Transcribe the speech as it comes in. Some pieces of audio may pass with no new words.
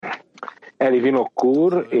Eli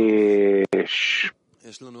Vinokkur és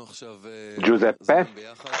Giuseppe.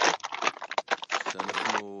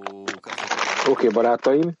 Oké,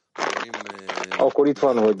 barátaim. Akkor itt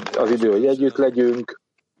van, hogy az idő, hogy együtt legyünk.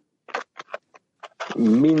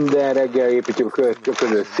 Minden reggel építjük a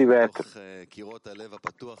közös szívet,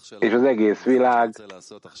 és az egész világ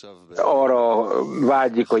arra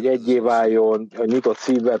vágyik, hogy egyé váljon, a nyitott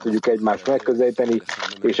szívvel tudjuk egymást megközelíteni,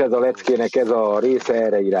 és ez a leckének ez a része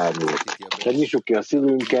erre irányul. Tehát nyissuk ki a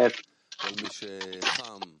szívünket,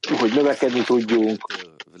 hogy növekedni tudjunk,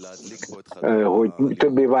 hogy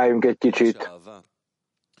többé váljunk egy kicsit.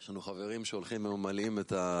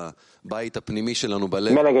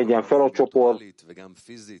 Melegedjen fel a csoport.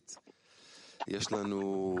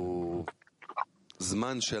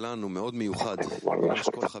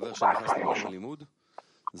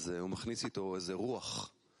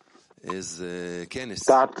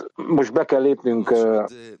 Tehát most be kell lépnünk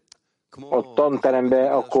a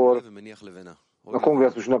tanterembe, akkor a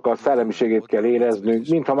kongresszusnak a szellemiségét kell éreznünk,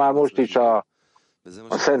 mintha már most is a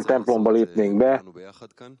Szent templomba lépnénk be,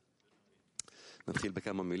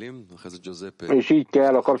 és így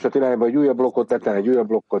kell a kapcsolat irányba egy újabb blokkot tenni, egy újabb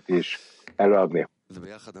blokkot is előadni.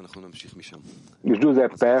 És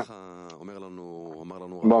Giuseppe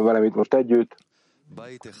van velem itt most együtt,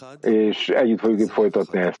 és együtt fogjuk itt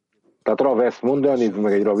folytatni ezt. Tehát Rav ezt mondja, nézzük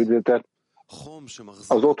meg egy Rav időtet.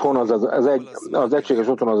 Az otthon, az egységes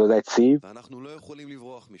otthon az egy szív,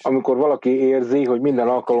 amikor valaki érzi, hogy minden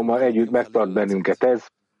alkalommal együtt megtart bennünket ez,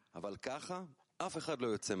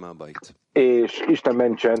 és Isten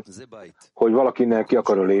mentsen, hogy valakinek ki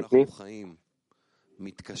akar lépni.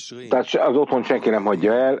 Tehát az otthon senki nem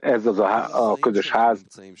hagyja el, ez az a közös ház,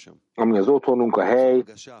 ami az otthonunk, a hely,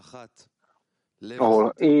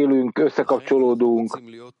 ahol élünk, összekapcsolódunk,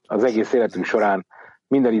 az egész életünk során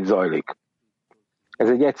minden itt zajlik. Ez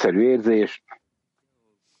egy egyszerű érzés,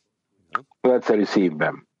 az egyszerű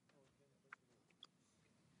szívben.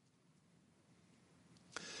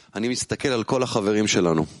 אני מסתכל על כל החברים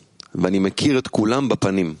שלנו, ואני מכיר את כולם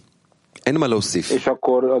בפנים. אין מה להוסיף. És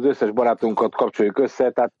akkor az összes barátunkat kapcsoljuk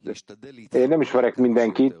össze, tehát én nem ismerek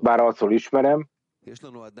mindenkit, bár arcról ismerem.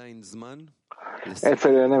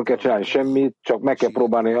 Egyszerűen nem kell csinálni semmit, csak meg kell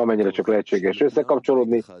próbálni, amennyire csak lehetséges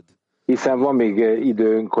összekapcsolódni, hiszen van még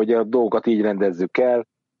időnk, hogy a dolgokat így rendezzük el,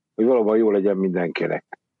 hogy valóban jó legyen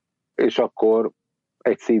mindenkinek. És akkor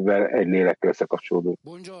egy szívvel, egy lélekkel összekapcsolódunk.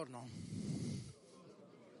 Buongiorno.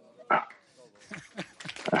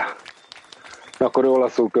 Akkor ő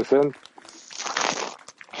olaszul köszönt.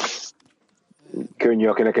 Könnyű,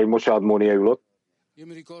 akinek egy mosaadmónia ül ott. Io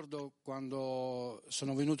mi ricordo quando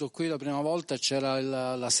sono venuto qui la prima volta c'era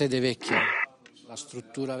la sede vecchia, la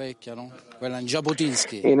struttura vecchia, no? Quella in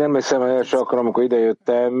Jabotinsky. Én emlékszem, első alkalom, amikor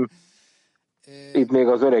idejöttem, itt még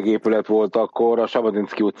az öreg épület volt akkor, a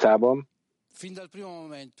Jabotinsky utcában. Fin dal primo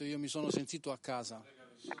momento io mi sono sentito a casa.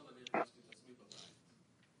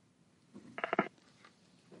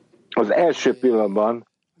 Az első pillanatban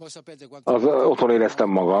az otthon éreztem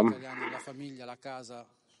magam.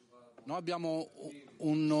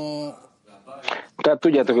 Tehát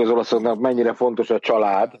tudjátok, hogy az olaszoknak mennyire fontos a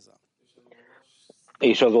család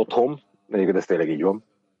és az otthon. Egyébként ez tényleg így van.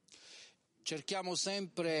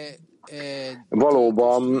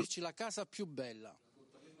 Valóban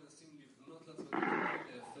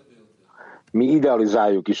mi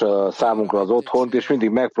idealizáljuk is a számunkra az otthont, és mindig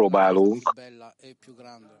megpróbálunk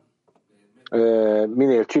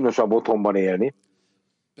minél csinosabb otthonban élni.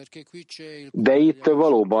 De itt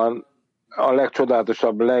valóban a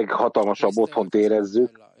legcsodálatosabb, leghatalmasabb otthont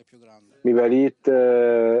érezzük, mivel itt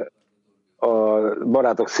a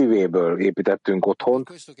barátok szívéből építettünk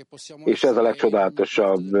otthont, és ez a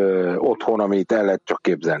legcsodálatosabb otthon, amit el lehet csak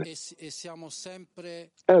képzelni.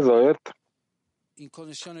 Ezért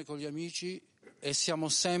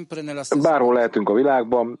bárhol lehetünk a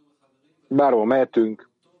világban, bárhol mehetünk,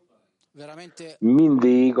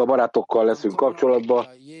 mindig a barátokkal leszünk kapcsolatban,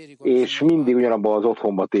 és mindig ugyanabban az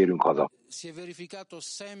otthonba térünk haza.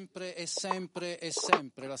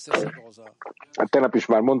 Tegnap is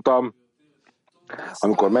már mondtam,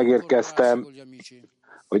 amikor megérkeztem,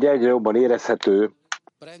 hogy egyre jobban érezhető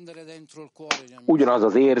ugyanaz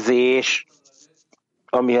az érzés,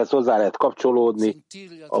 amihez hozzá lehet kapcsolódni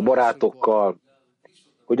a barátokkal,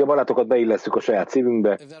 hogy a barátokat beillesszük a saját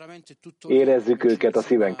szívünkbe, érezzük őket a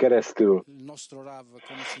szíven keresztül,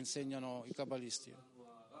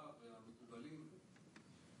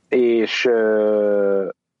 és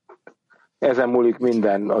ezen múlik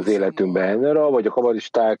minden az életünkben. Vagy a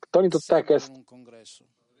kabalisták tanították ezt,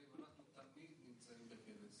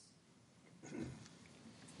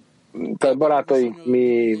 Tehát barátaink,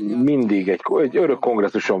 mi mindig egy örök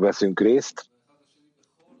kongresszuson veszünk részt,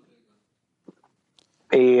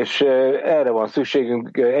 és erre van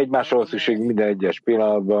szükségünk, egymásra van szükségünk minden egyes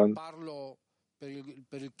pillanatban.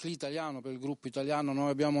 Per il CLI italiano, per il gruppo italiano, noi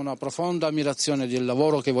abbiamo una profonda ammirazione del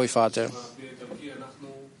lavoro che voi fate.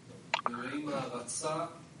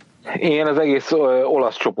 Én az egész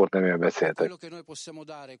olasz csoport nemében beszéltek.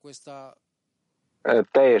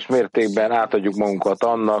 Teljes mértékben átadjuk magunkat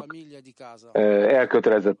annak,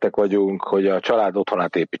 elkötelezettek vagyunk, hogy a család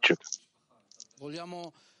otthonát építsük.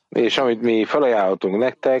 És amit mi felajánlhatunk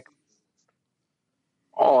nektek,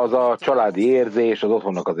 az a családi érzés, az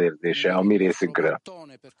otthonnak az érzése, a mi részünkről.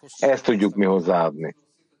 Ezt tudjuk mi hozzáadni.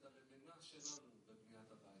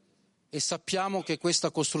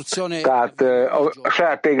 Tehát a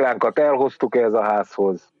saját téglánkat elhoztuk ehhez a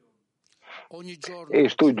házhoz,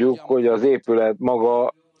 és tudjuk, hogy az épület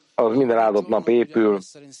maga az minden áldott nap épül,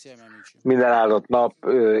 minden áldott nap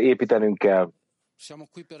építenünk kell,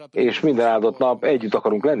 és minden áldott nap együtt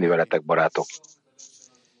akarunk lenni veletek, barátok.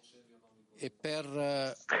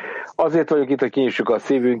 Azért vagyok itt, hogy kinyissuk a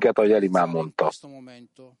szívünket, ahogy Eli már mondta.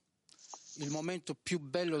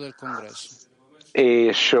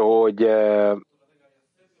 És hogy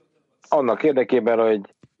annak érdekében,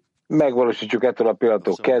 hogy megvalósítsuk ettől a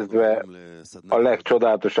pillanattól kezdve a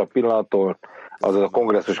legcsodálatosabb pillanattól, azaz a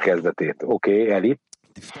kongresszus kezdetét. Oké, Eli.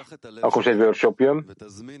 Akkor most egy workshop jön.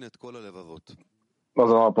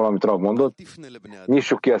 Azon alapon, amit Rav mondott.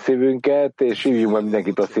 Nyissuk ki a szívünket, és hívjuk meg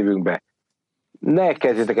mindenkit a szívünkbe. Ne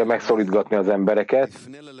kezdjétek el megszólítgatni az embereket,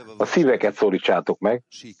 a szíveket szólítsátok meg.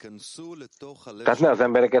 Tehát ne az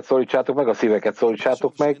embereket szólítsátok meg, a szíveket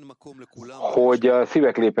szólítsátok meg, hogy a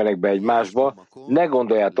szívek lépjenek be egymásba. Ne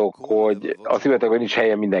gondoljátok, hogy a szívetekben nincs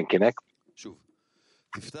helye mindenkinek,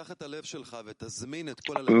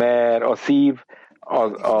 mert a szív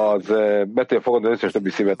az be tudja fogadni az összes többi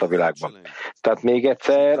szívet a világban. Tehát még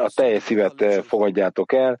egyszer a teljes szívet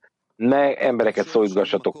fogadjátok el, ne embereket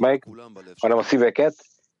szólítgassatok meg, hanem a szíveket,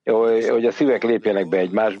 hogy a szívek lépjenek be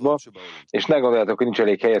egymásba, és ne gondoljátok, hogy nincs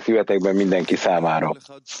elég hely a szívetekben mindenki számára.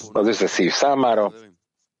 Az összes szív számára.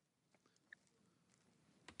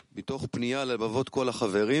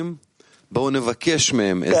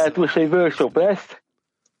 Tehát most egy workshop lesz,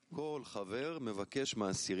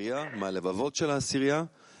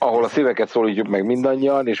 ahol a szíveket szólítjuk meg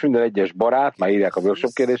mindannyian, és minden egyes barát, már írják a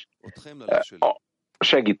workshop kérdést,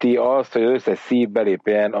 segíti azt, hogy az összes szív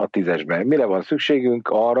belépjen a 10-esbe. Mire van szükségünk?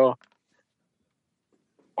 Arra,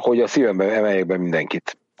 hogy a szívemben emeljek be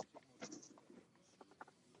mindenkit.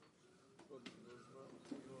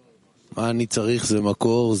 מה אני צריך זה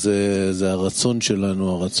מקור, זה הרצון שלנו,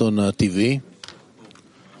 הרצון הטבעי,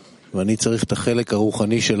 ואני צריך את החלק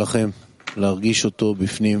הרוחני שלכם, להרגיש אותו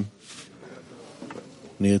בפנים.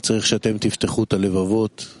 אני צריך שאתם תפתחו את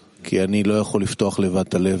הלבבות, כי אני לא יכול לפתוח לבד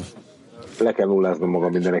את הלב. Le kell nulláznom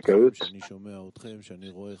magam mindenek előtt.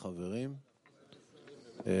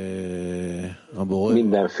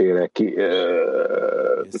 Mindenféle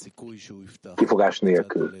kifogás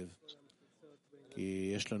nélkül.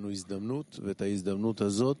 És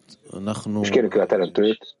kérjük el a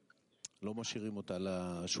teremtőt,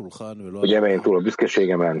 hogy emeljen túl a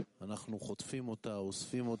büszkeségemen.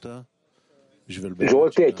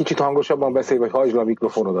 Zsolti, egy kicsit hangosabban beszélj, vagy hajtsd le a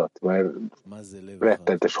mikrofonodat, mert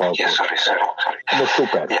rettentes halkod. Most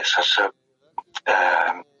szuper.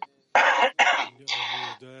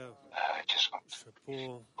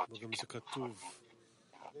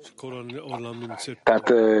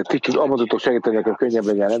 Tehát kicsit abban tudok segíteni, hogy könnyebb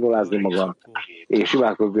legyen rendolázni magam, és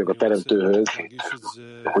imádkozok a teremtőhöz,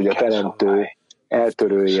 hogy a teremtő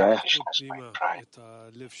eltörölje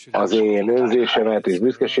az én önzésemet és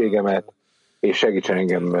büszkeségemet, és segítsen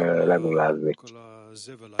engem lenullázni.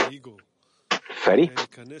 Feri?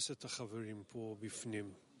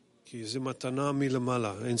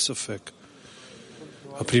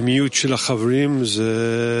 הפנימיות של החברים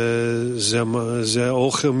זה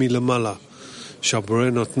האוכל מלמעלה שהבורא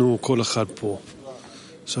נתנו כל אחד פה.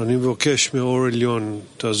 אז אני מבקש מאור עליון,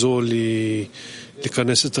 תעזור לי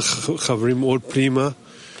לכנס את החברים עוד פנימה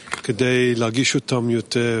כדי להרגיש אותם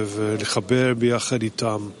יותר ולחבר ביחד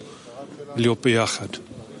איתם, להיות ביחד.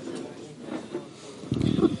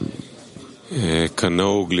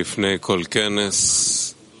 כנהוג לפני כל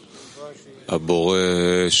כנס הבורא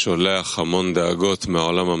שולח המון דאגות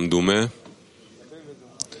מהעולם המדומה,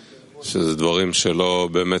 שזה דברים שלא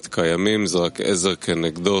באמת קיימים, זה רק עזר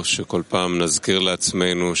כנגדו, שכל פעם נזכיר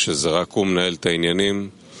לעצמנו שזה רק הוא מנהל את העניינים,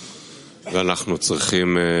 ואנחנו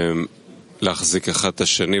צריכים להחזיק אחד את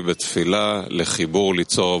השני בתפילה, לחיבור,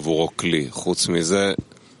 ליצור עבורו כלי. חוץ מזה,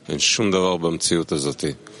 אין שום דבר במציאות הזאת.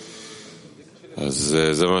 אז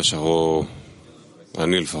זה מה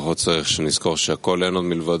אני לפחות צריך שנזכור שהכל אין עוד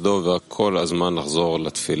מלבדו, והכל הזמן לחזור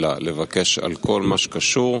לתפילה, לבקש על כל מה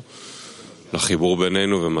שקשור לחיבור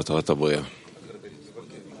בינינו ומטרת הבריאה.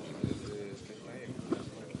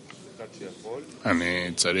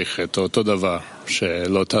 אני צריך את אותו דבר,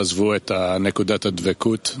 שלא תעזבו את נקודת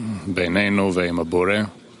הדבקות בינינו ועם הבורא,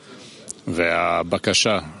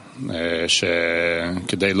 והבקשה,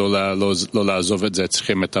 שכדי לא לעזוב את זה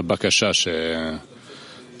צריכים את הבקשה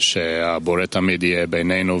שהבורא תמיד יהיה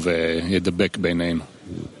בינינו וידבק בינינו.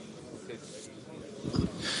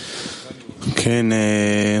 כן,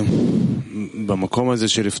 במקום הזה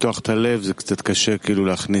של לפתוח את הלב זה קצת קשה כאילו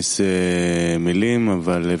להכניס מילים,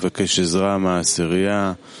 אבל לבקש עזרה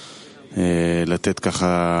מהעשירייה, לתת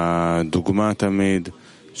ככה דוגמה תמיד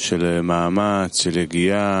של מאמץ, של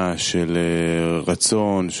הגיעה, של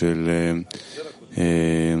רצון, של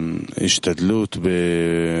השתדלות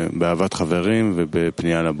באהבת חברים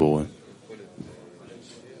ובפנייה לבורא.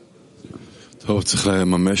 טוב, צריך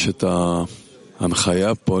לממש את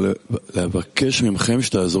ההנחיה פה, לבקש ממכם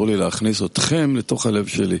שתעזרו לי להכניס אתכם לתוך הלב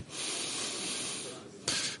שלי.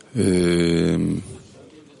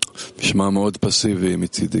 משמע מאוד פסיבי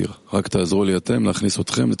מצידי, רק תעזרו לי אתם להכניס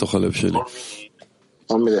אתכם לתוך הלב שלי.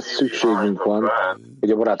 Amire szükségünk van,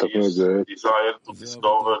 hogy a barátok mögött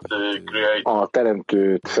a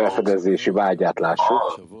teremtőt felfedezési vágyát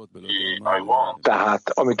lássuk. Tehát,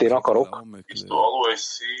 amit én akarok,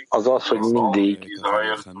 az az, hogy mindig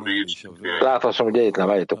láthassam, hogy egyetlen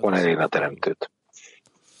vágyatok van elérni a teremtőt.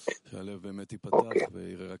 Oké.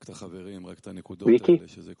 Viki?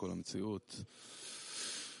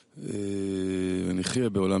 ונחיה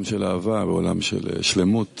בעולם של אהבה, בעולם של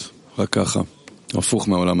שלמות, רק ככה. הפוך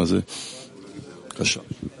מהעולם הזה. קשה.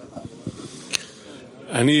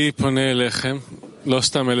 אני פונה אליכם, לא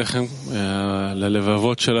סתם אליכם,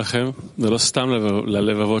 ללבבות שלכם, ולא סתם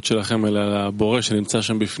ללבבות שלכם, אלא לבורא שנמצא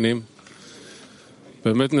שם בפנים.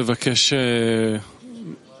 באמת נבקש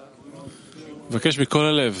מכל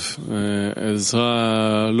הלב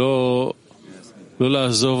עזרה, לא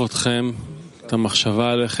לעזוב אתכם, את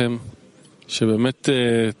המחשבה עליכם, שבאמת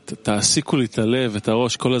תעסיקו לי את הלב ואת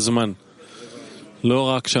הראש כל הזמן. לא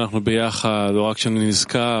רק שאנחנו ביחד, או רק שאני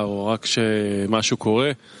נזכר, או רק שמשהו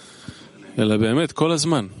קורה, אלא באמת כל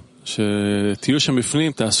הזמן. שתהיו שם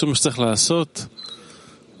בפנים, תעשו מה שצריך לעשות,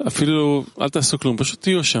 אפילו אל תעשו כלום, פשוט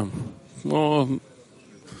תהיו שם. כמו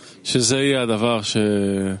שזה יהיה הדבר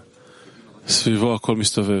שסביבו הכל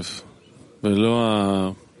מסתובב, ולא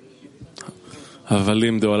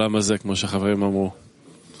ההבלים בעולם הזה, כמו שהחברים אמרו.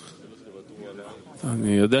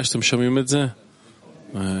 אני יודע שאתם שומעים את זה,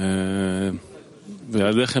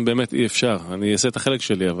 בלעדיכם באמת אי אפשר. אני אעשה את החלק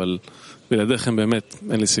שלי, אבל בלעדיכם באמת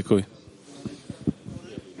אין לי סיכוי.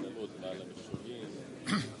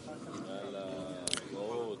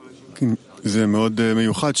 זה מאוד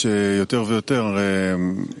מיוחד שיותר ויותר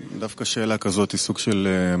דווקא שאלה כזאת היא סוג של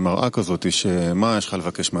מראה כזאת, שמה יש לך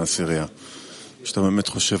לבקש מהעשירייה? שאתה באמת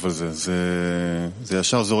חושב על זה. זה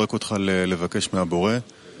ישר זורק אותך לבקש מהבורא.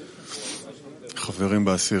 חברים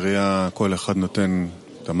בעשירייה, כל אחד נותן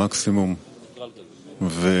את המקסימום,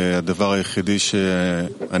 והדבר היחידי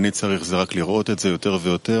שאני צריך זה רק לראות את זה יותר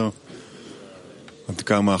ויותר, עד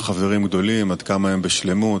כמה החברים גדולים, עד כמה הם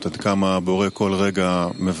בשלמות, עד כמה הבורא כל רגע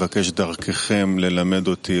מבקש דרככם ללמד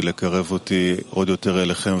אותי, לקרב אותי עוד יותר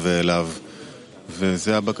אליכם ואליו,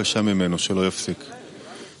 וזה הבקשה ממנו, שלא יפסיק,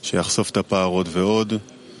 שיחשוף את הפער עוד ועוד,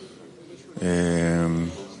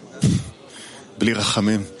 בלי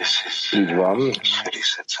רחמים. Így van.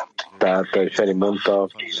 Tehát, ahogy Feri mondta,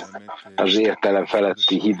 az értelem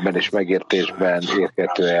feletti hitben és megértésben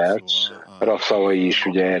érhető el. Rakszavai is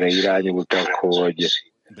ugye erre irányultak, hogy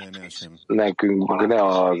nekünk ne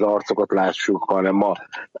az arcokat lássuk, hanem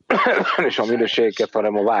és a minőségeket,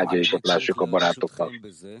 hanem a vágyaikat lássuk a barátoknak.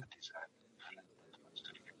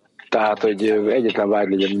 Tehát, hogy egyetlen vágy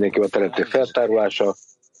legyen mindenki a teremtő feltárulása,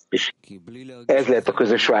 és ez lehet a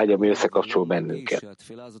közös vágy, ami összekapcsol bennünket.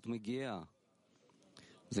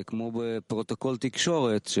 זה כמו בפרוטוקול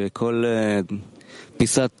תקשורת, שכל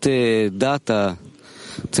פיסת דאטה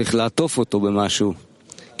צריך לעטוף אותו במשהו,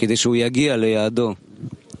 כדי שהוא יגיע ליעדו.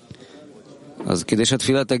 אז כדי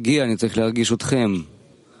שהתפילה תגיע, אני צריך להרגיש אתכם,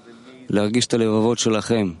 להרגיש את הלבבות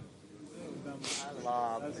שלכם.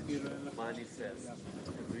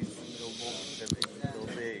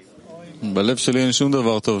 בלב שלי אין שום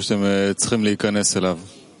דבר טוב שאתם צריכים להיכנס אליו.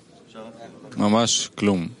 ממש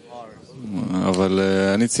כלום. אבל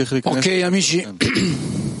אני צריך להיכנס. Ok, amici.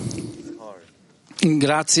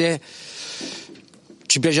 Grazie.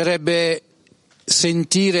 Ci piacerebbe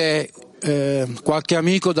sentire qualche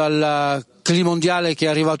amico dal clima mondiale che è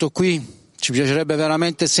arrivato qui. Ci Ci piacerebbe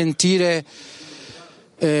veramente sentire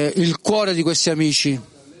il cuore di questi amici.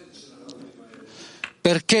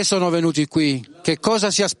 Perché sono venuti qui? Che cosa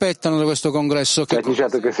si aspettano da questo congresso? Per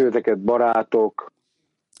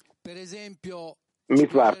esempio,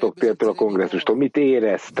 mit vártok például a kongresszustól? Mit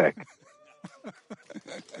éreztek?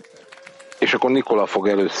 És akkor Nikola fog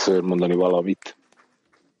először mondani valamit.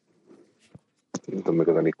 Nem tudom, meg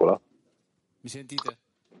az a Nikola.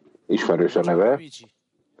 Ismerős a neve.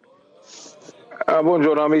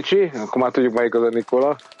 Buongiorno amici, akkor már tudjuk, melyik az a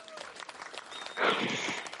Nikola.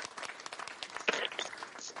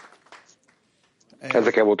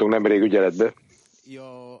 Ezekkel voltunk nemrég ügyeletbe.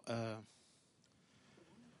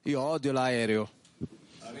 Io odio l'aereo.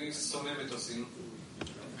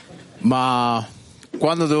 Ma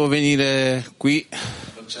quando devo venire qui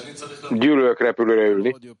gyűlölök repülőre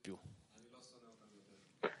ülni.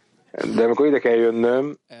 De amikor ide kell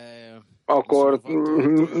jönnöm, akkor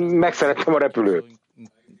megszerettem a repülőt.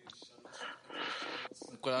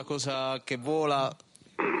 Quella cosa che vola,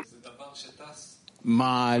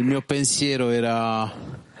 ma il mio pensiero era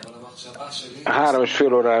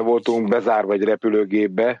 3,5 órára voltunk bezárva egy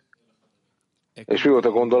repülőgépbe, és mi volt a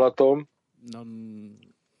gondolatom,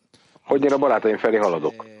 hogy én a barátaim felé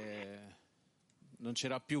haladok. Non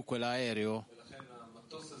c'era più quell'aereo,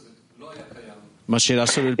 ma c'era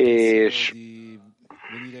solo il pensiero di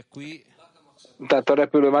venire qui. Tehát a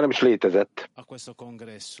repülő már nem is létezett,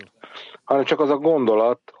 hanem csak az a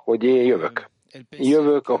gondolat, hogy én jövök.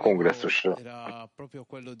 Jövök a kongresszusra.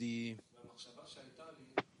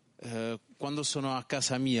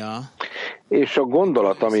 És a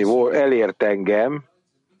gondolat, ami elért engem,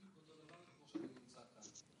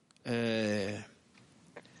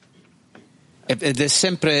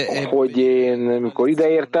 hogy én, mikor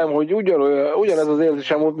ideértem, hogy ugyanez az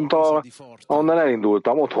érzésem volt, mint ahonnan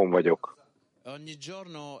elindultam, otthon vagyok.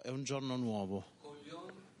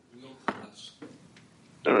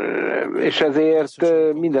 És ezért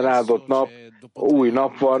minden áldott nap új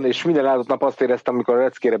nap van, és minden áldott nap azt éreztem, amikor a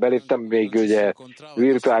leckére beléptem, még ugye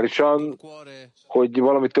virtuálisan, hogy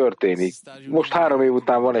valami történik. Most 3 év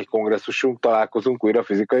után van egy kongresszusunk, találkozunk újra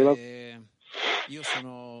fizikailag,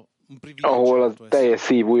 ahol a teljes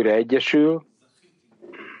szív újra egyesül,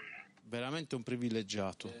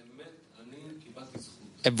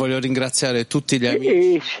 e voglio ringraziare tutti gli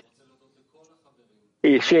amici.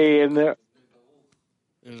 És én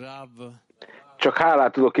csak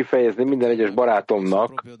hálát tudok kifejezni minden egyes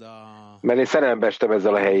barátomnak, mert én szerelembe estem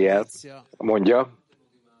ezzel a hellyel, mondja.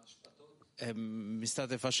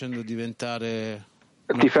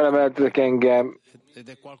 Ti felemeltetek engem.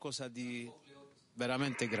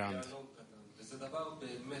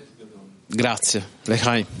 Grazie,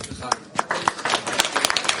 Lechaim.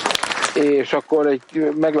 És akkor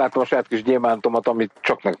meglátom a saját kis gyémántomat, amit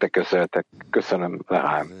csak nektek köszönhetek. Köszönöm,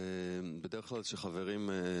 Lechaim.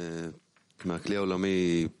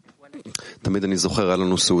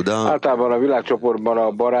 Általában a világcsoportban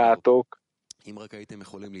a barátok,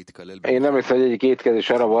 én nem hiszem, hogy egyik étkezés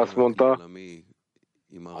arab azt mondta,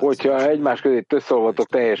 hogyha egymás közé összeolvatok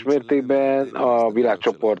teljes mértékben a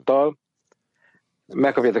világcsoporttal,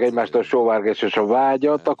 megkapjátok egymástól a sóvárgás és a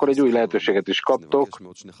vágyat, akkor egy új lehetőséget is kaptok,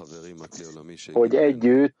 hogy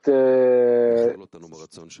együtt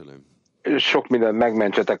sok mindent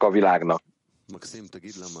megmentsetek a világnak.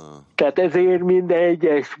 Tehát ezért minden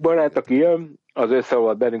egyes barát, aki jön, az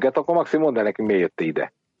összeolvad bennünket, akkor Maxim, mondd el neki, miért jöttél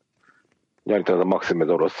ide. Gyanítom, az a Maxim, ez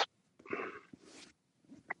orosz.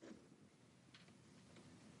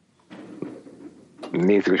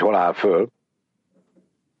 Nézzük, hogy hol áll föl.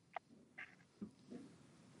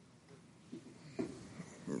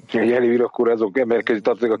 Jeli Virak úr, azok ember közé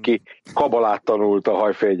tartozik, aki kabalát tanult a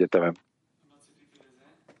Hajfej Egyetemen.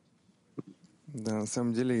 Да, на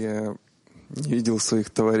самом деле я не видел своих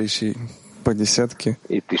товарищей по десятке.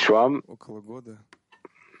 Itt is van. Около года.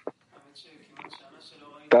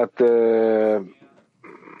 Tehát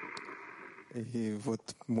И вот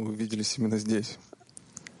мы увиделись именно здесь.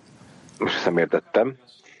 Most nem értettem.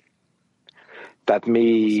 Tehát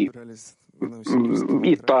mi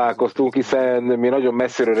itt találkoztunk, hiszen mi nagyon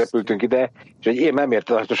messziről repültünk ide, és én nem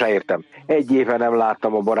értem. Egy éve nem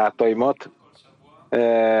láttam a barátaimat,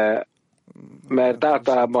 mert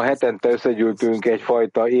általában hetente összegyűltünk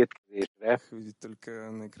egyfajta étkezésre.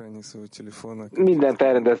 Mindent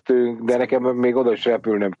elrendeztünk, de nekem még oda is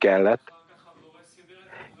repülnöm kellett.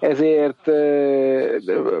 Ezért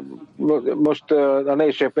most a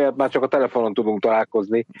nehézség miatt már csak a telefonon tudunk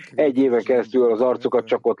találkozni. Egy éven keresztül az arcukat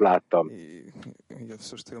csak ott láttam.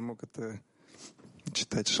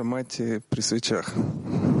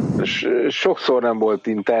 Sokszor nem volt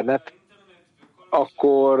internet,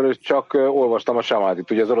 akkor csak olvastam a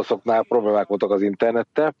Samátit. Ugye az oroszoknál problémák voltak az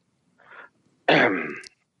internettel.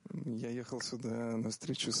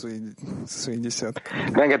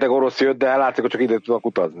 Rengeteg orosz jött, de látszik, hogy csak ide tudnak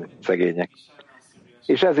utazni, szegények.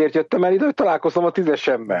 És ezért jöttem el ide, hogy találkoztam a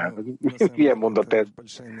 10-esemmel. Ilyen mondat ez.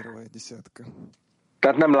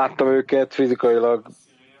 Tehát nem láttam őket fizikailag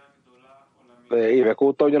évek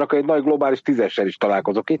óta, ugyanakkor egy nagy globális 10-essel is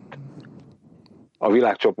találkozok itt, a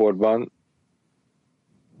világcsoportban.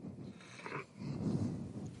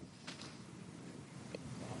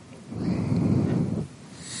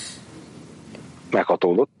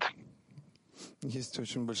 Meghatódott. Есть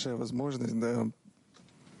очень большая возможность, да,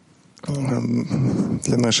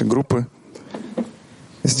 для нашей группы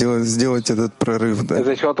сделать этот прорыв. Да. Ez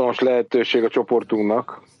egy hatalmas lehetőség a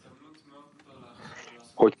csoportunknak,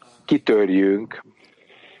 hogy kitörjünk.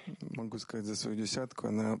 Могу сказать за свою десятку,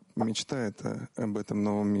 она мечтает об этом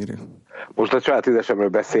новом мире. Most a saját 10-esemről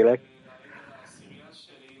beszélek.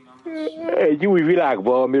 Egy új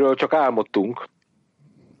világban, amiről csak álmodtunk.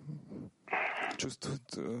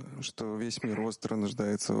 Чувствует, что весь мир остро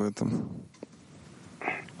нуждается в этом.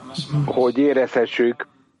 Hogy érezhessük,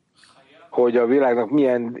 hogy a világnak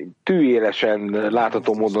milyen tűélesen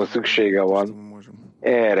látható módon szüksége van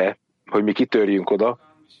erre, hogy mi kitörjünk oda.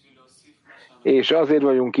 És azért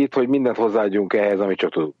vagyunk itt, hogy mindent hozzáadjunk ehhez, amit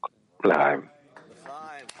csak tudunk. Lehány.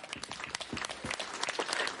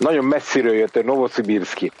 Nagyon messziről jött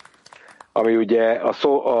Novoszibirszki, ami ugye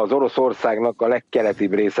az Oroszországnak a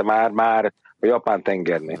legkeletibb része már a Japán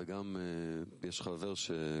tengernél. És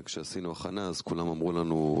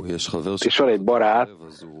van egy barát,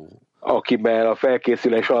 akivel a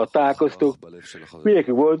felkészülés alatt találkoztuk,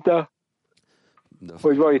 mindenki mondta,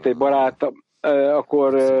 hogy van itt egy barát,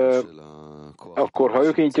 akkor ha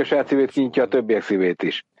ő kinyitja a saját szívét, kinyitja a többiek szívét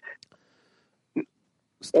is.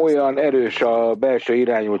 Olyan erős a belső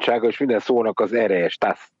irányultsága, és minden szónak az ereje,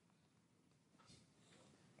 stász.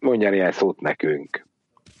 Mondjál ilyen szót nekünk.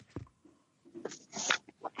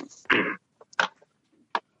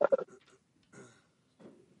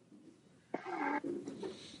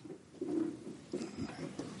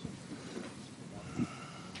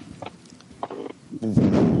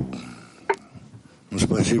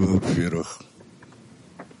 Спасибо, во-первых,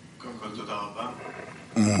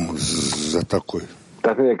 за такой.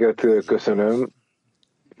 Tehát mindenkit köszönöm.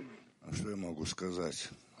 Что я могу сказать?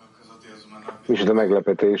 Micsoda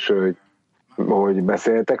meglepetés, hogy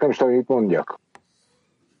beszéltek, nem is tudom, mit mondjak.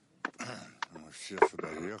 Все сюда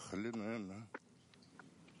ехали, наверное.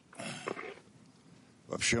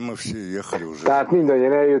 Вообще мы все ехали уже. Tehát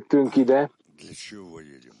mindannyian eljöttünk ide. Для чего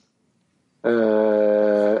едем?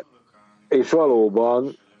 És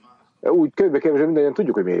valóban úgy körbe kerül, hogy mindannyian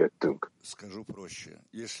tudjuk, hogy miért jöttünk. Скажу проще.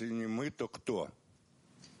 Если не мы, то кто?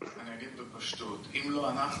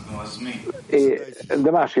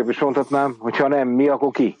 De másképp is mondhatnám, hogy ha nem mi,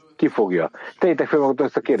 akkor ki? Ki fogja? Tegyétek fel magatoknak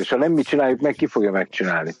ezt a kérdést, ha nem mi csináljuk meg, ki fogja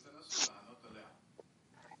megcsinálni?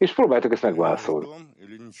 És próbáljátok ezt megválaszolni.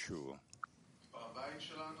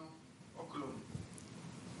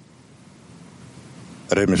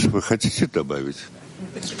 Ремеш, вы хотите добавить?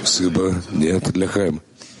 Спасибо. Нет, для Хайма.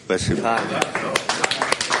 Спасибо.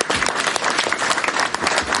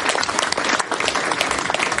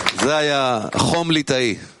 זה היה חום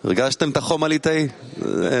ליטאי. הרגשתם את החום הליטאי?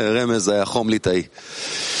 רמז, זה היה חום ליטאי.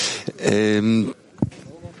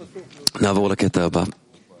 נעבור לקטע הבא.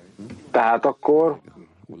 Tehát akkor...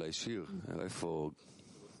 אולי שיר, איפה...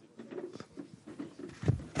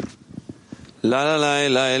 לה לה לה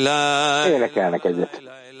לה לה... Énekelnek egyet.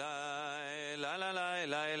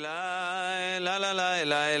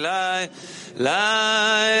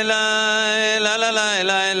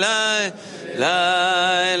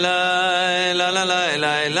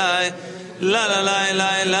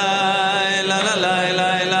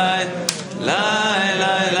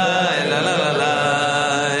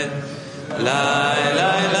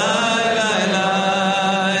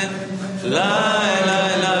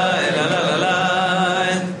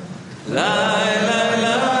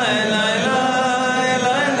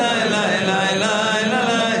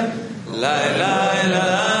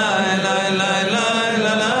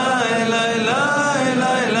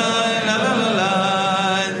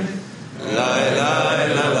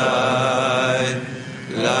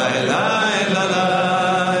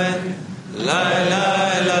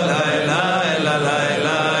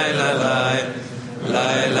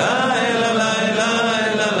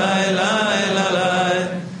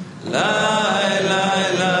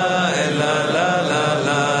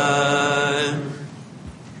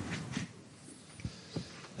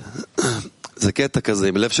 זה קטע כזה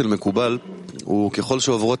עם לב של מקובל, וככל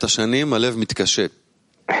שעוברות השנים, הלב מתקשה.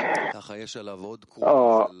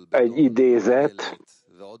 Egy idézet,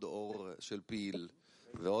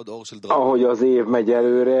 ahogy az év megy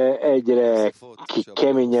előre, egyre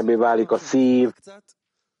keményebbé válik a szív,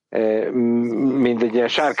 mint egy ilyen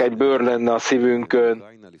sárkánybőr lenne a szívünkön.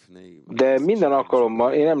 De minden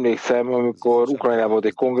alkalommal, én emlékszem, amikor Ukrajnában volt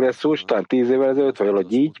egy kongresszus, talán 10 évvel ezelőtt, vagy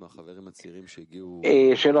valahogy így,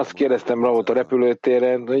 és én azt kérdeztem rá ott a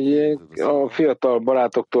repülőtéren, hogy a fiatal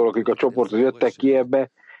barátoktól, akik a csoporthoz jöttek ki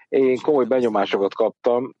ebbe, én komoly benyomásokat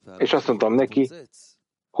kaptam, és azt mondtam neki,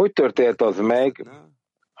 hogy történt az meg,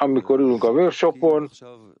 amikor ülünk a workshopon,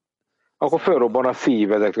 akkor felrobban a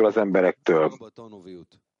szív ezektől az emberektől.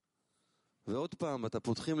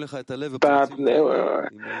 Tehát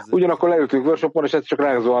ugyanakkor leültünk workshopon, és ez csak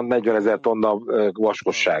ránk zuhant 40 000 tonna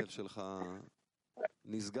vaskosság.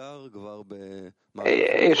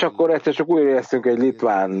 És akkor egyszer csak újra éreztünk egy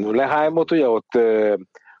litván lehájmot, ugye ott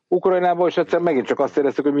Ukrajnában, és egyszer megint csak azt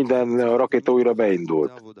éreztük, hogy minden rakéta újra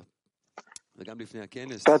beindult.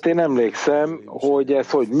 Tehát én emlékszem, hogy ez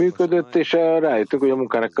hogy működött, és rájöttünk, hogy a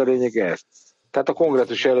munkának a lényege ez. Tehát a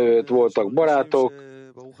kongresszus előtt voltak barátok,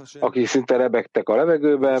 akik szinte rebegtek a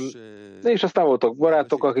levegőben, és aztán voltak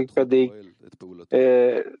barátok, akik pedig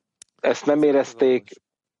ezt nem érezték,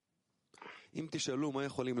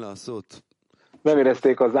 nem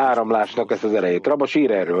érezték az áramlásnak ezt az erejét. Rabas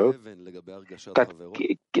ír erről. Tehát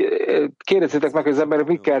kérdezzétek meg, hogy az emberek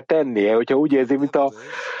mit kell tennie, hogyha úgy érzi, mint a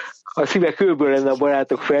szíve kőből lenne a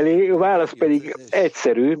barátok felé. A válasz pedig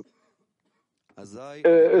egyszerű.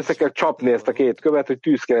 Össze kell csapni ezt a két követ, hogy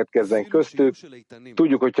tűz keletkezzen köztük.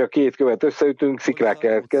 Tudjuk, hogyha a két követ összeütünk, szikrák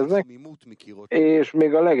keletkeznek, és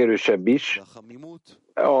még a legerősebb is,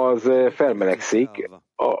 az felmelegszik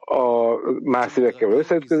a más szívekkel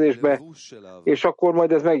összeütközésbe, és akkor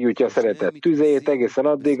majd ez meggyújtja a szeretet tüzét egészen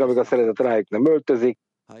addig, amíg a szeretet rájuk nem öltözik,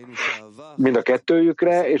 mind a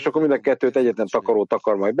kettőjükre, és akkor mind a kettőt egyetlen takaró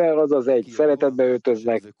takar majd be, azaz egy szeretetbe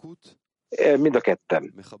öltöznek, mind a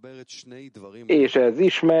ketten. És ez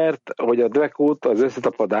ismert, hogy a dvekut, az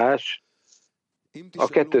összetapadás a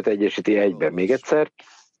kettőt egyesíti egyben. Még egyszer.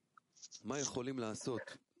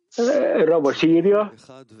 Rabas írja,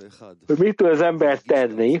 hogy mit tud az ember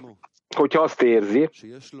tenni, hogyha azt érzi,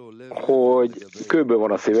 hogy kőből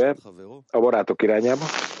van a szíve a barátok irányába.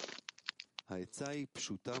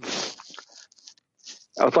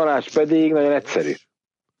 A tanács pedig nagyon egyszerű.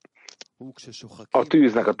 A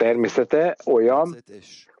tűznek a természete olyan,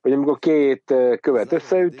 hogy amikor két követ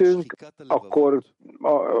összeütünk, akkor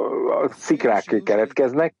a szikrák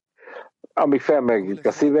keletkeznek, amíg felmelegítik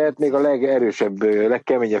a szívet, még a legerősebb,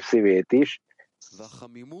 legkeményebb szívét is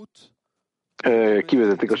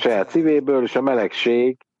kivezetik a saját szívéből, és a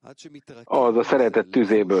melegség az a szeretet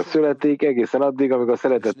tüzéből születik, egészen addig, amíg a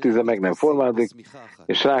szeretet tüze meg nem formálódik,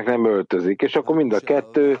 és ránk nem öltözik. És akkor mind a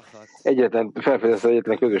kettő felfedez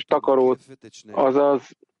egyetlen közös takarót, azaz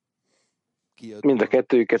mind a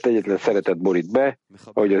kettőjüket egyetlen szeretet borít be,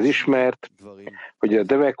 ahogy az ismert, hogy a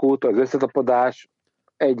dvekut, az összetapadás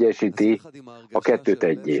egyesíti a kettőt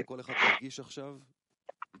egyé.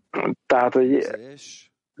 Tehát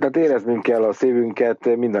éreznünk kell a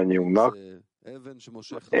szívünket mindannyiunknak,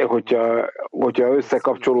 hogyha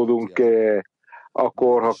összekapcsolódunk,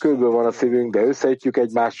 akkor ha kőből van a szívünk, de összeütjük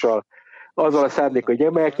egymással, azzal a szándék, hogy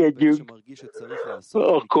emelkedjünk,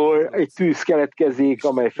 akkor egy tűz keletkezik,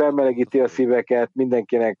 amely felmelegíti a szíveket,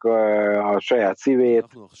 mindenkinek a saját szívét.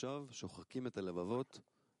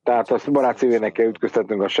 Tehát a barát szívének kell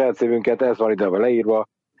ütköztetnünk a saját szívünket, ez van ide leírva,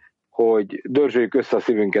 hogy dörzsöljük össze a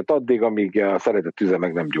szívünket addig, amíg a szeretet tüze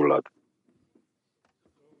meg nem gyullad.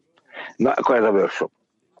 Na, akkor ez a workshop.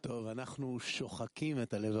 טוב, אנחנו שוחקים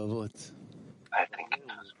את הלבבות.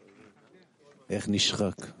 איך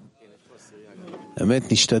נשחק?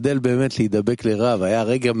 האמת, נשתדל באמת להידבק לרב. היה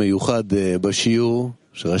רגע מיוחד בשיעור,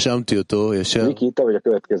 שרשמתי אותו ישר. Viki, te vagy a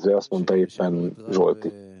következő, azt mondta éppen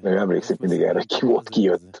Zsolti. Meg emlékszik mindig erre, ki volt, ki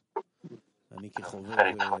jött. אני כחובב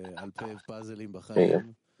על פה פאזלים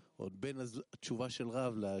בחיים. עוד בין התשובה של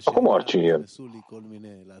רב לשאלה, נסו לי כל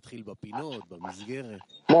מיני, להתחיל בפינות, במסגרת.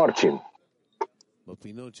 מרצ'ין.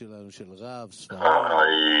 בפינות שלנו של רב, ספרים.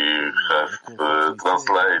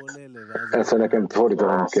 Ezt nekem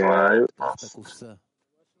fordítanom kell. קח את הקופסה,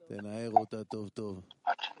 תנער אותה טוב טוב.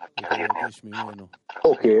 ותבקש ממנו.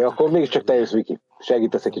 Oké, akkor mégiscsak te jössz, Viki.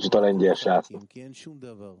 Segítesz egy kicsit a lengyel srácnak. כי אין שום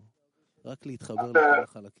דבר. רק להתחבר לכל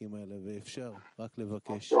החלקים האלה, ואפשר רק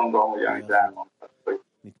לבקש.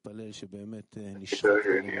 נתפלל שבאמת נשחק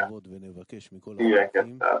את הלבבות ונבקש מכל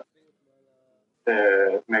החלקים.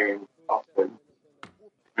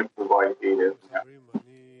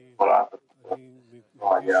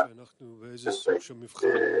 שאנחנו באיזה סוג של מבחן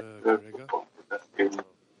כרגע,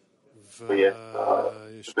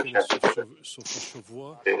 ויש כאילו סוף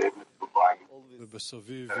השבוע,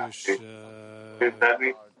 ובסביב יש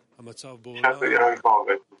המצב בעולם,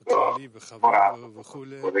 בתעלי וחבר וכו',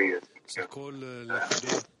 זה הכל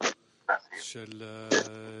נקודה של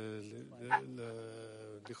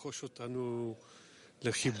לחוש אותנו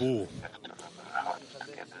לחיבור.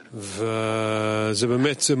 וזה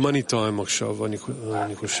באמת, זה מאני טיים עכשיו,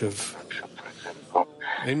 אני חושב.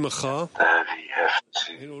 אין מחר,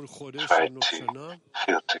 אין עוד חודש, אין עוד שנה.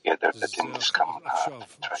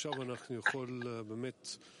 עכשיו אנחנו יכול באמת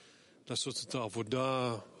לעשות את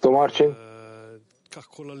העבודה. כך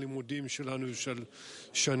כל הלימודים שלנו של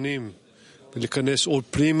שנים, ולהיכנס עוד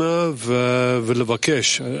פנימה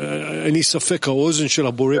ולבקש. אין לי ספק, האוזן של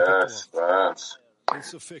הבורא פתוח.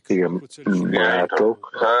 Igen, barátok,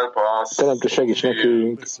 Teremtő segíts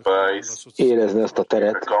nekünk érezni azt a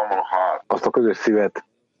teret, azt a közös szívet,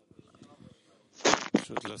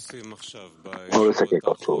 ahol össze kell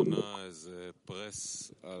kapcsolódni.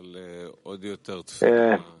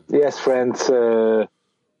 Yes, friends,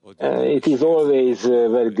 it is always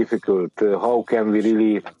very difficult. How can we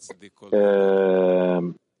really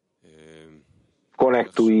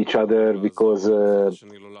connect to each other, because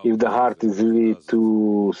if the heart is really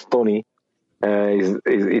too stony,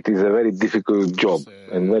 it is a very difficult job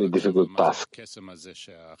and very difficult task.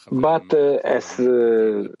 But as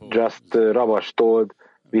just Ravash told,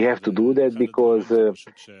 we have to do that because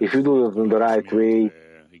if you do it in the right way,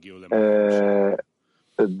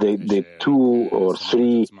 the two or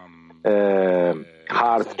three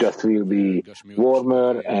heart just will be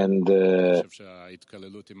warmer, and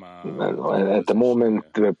at the moment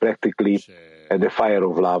practically the fire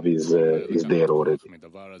of love is there already.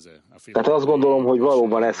 Tehát azt gondolom, hogy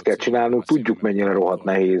valóban ezt kell csinálnunk, tudjuk mennyire rohadt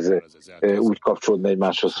nehéz úgy kapcsolódni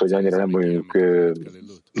egymáshoz, hogy annyira nem vagyunk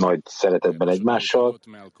nagy szeretetben egymással,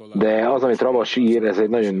 de az, amit Ravas ír, ez egy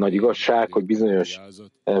nagyon nagy igazság, hogy bizonyos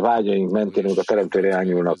vágyaink mentén, amikor a Teremtőre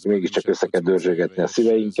irányulnak, mégiscsak össze kell dörzsögetni a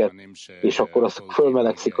szíveinket, és akkor azt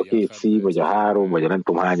fölmelegszik a két szív, vagy a három, vagy a nem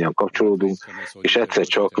tudom hányan kapcsolódunk, és egyszer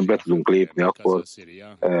csak be tudunk lépni akkor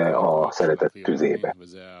a szeretet tüzébe.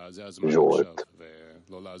 Zsolt.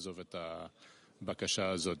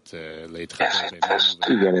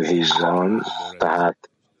 Igen, ez így van. Tehát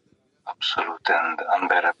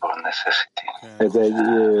ez egy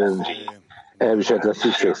elviselhetetlen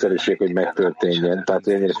szükségszerűség, hogy megtörténjen. Tehát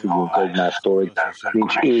ennyire függünk egymástól, hogy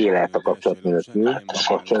nincs élet a kapcsolat nélkül, a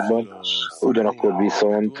kapcsolatban. Ugyanakkor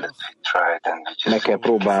viszont meg kell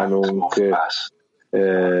próbálnunk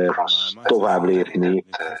tovább lépni,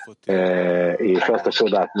 és azt a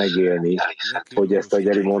csodát megélni, hogy ezt, ahogy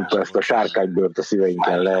Eri mondta, ezt a sárkánybőrt a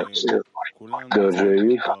szíveinken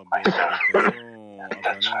ledörzsöljük,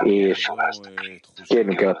 és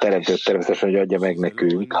kérnünk kell a Teremtőt természetesen, hogy adja meg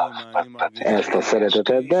nekünk ezt a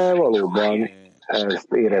szeretetet, de valóban ezt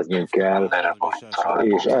éreznünk kell,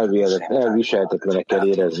 és elviselhetetlenek kell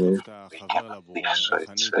éreznünk,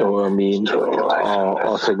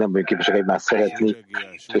 az, hogy nem vagyunk képesek egymást szeretni,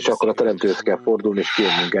 és akkor a Teremtőhöz kell fordulni, és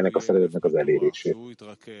kérnünk ennek a szeretetnek az elérését.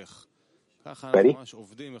 Peri?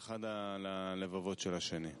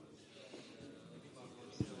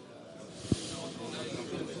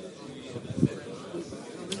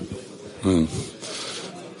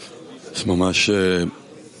 זה ממש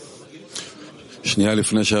שנייה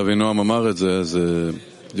לפני שאבינועם אמר את זה, אז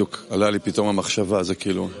בדיוק עלה לי פתאום המחשבה, זה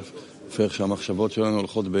כאילו איך שהמחשבות שלנו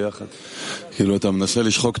הולכות ביחד. כאילו אתה מנסה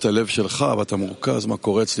לשחוק את הלב שלך, ואתה מורכז מה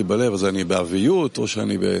קורה אצלי בלב, אז אני באביות, או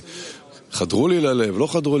שאני חדרו לי ללב, לא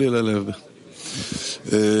חדרו לי ללב.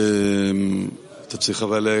 אתה צריך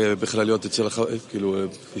אבל בכלל להיות אצל, כאילו,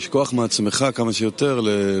 לשכוח מעצמך כמה שיותר,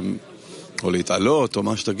 או להתעלות, או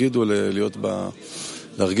מה שתגידו, להיות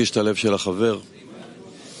להרגיש את הלב של החבר.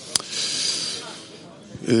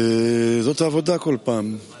 זאת העבודה כל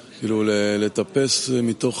פעם, כאילו לטפס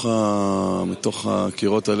מתוך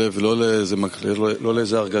קירות הלב, לא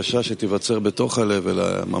לאיזה הרגשה שתיווצר בתוך הלב, אלא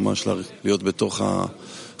ממש להיות בתוך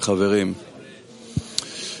החברים.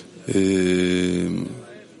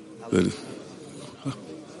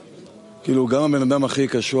 כאילו גם הבן אדם הכי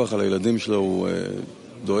קשוח על הילדים שלו הוא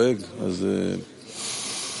דואג, אז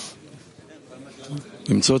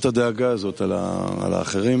למצוא את הדאגה הזאת על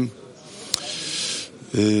האחרים.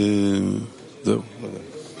 זהו,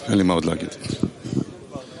 אין לי מה עוד להגיד.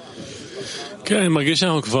 כן, אני מרגיש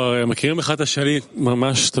שאנחנו כבר מכירים אחד את השני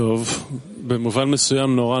ממש טוב, במובן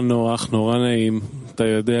מסוים נורא נוח, נורא נעים, אתה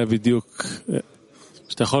יודע בדיוק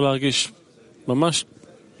שאתה יכול להרגיש ממש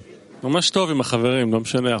טוב עם החברים, לא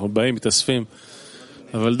משנה, אנחנו באים, מתאספים,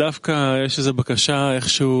 אבל דווקא יש איזו בקשה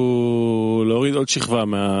איכשהו להוריד עוד שכבה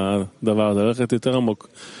מהדבר הזה, ללכת יותר עמוק,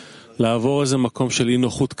 לעבור איזה מקום של אי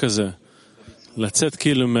נוחות כזה, לצאת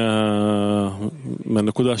כאילו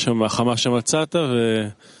מהנקודה החמה שמצאת,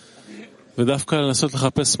 ודווקא לנסות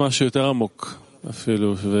לחפש משהו יותר עמוק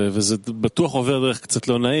אפילו, וזה בטוח עובר דרך קצת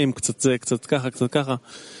לא נעים, קצת זה, קצת ככה, קצת ככה.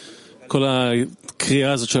 כל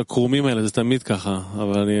הקריאה הזאת של הקרומים האלה זה תמיד ככה,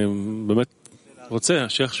 אבל אני באמת רוצה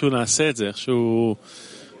שאיכשהו נעשה את זה, איכשהו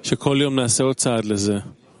שכל יום נעשה עוד צעד לזה,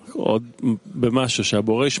 עוד במשהו,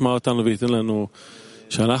 שהבורא ישמע אותנו וייתן לנו,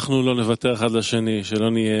 שאנחנו לא נוותר אחד לשני, שלא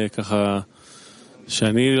נהיה ככה,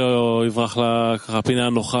 שאני לא אברח לה ככה פינה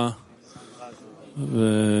נוחה,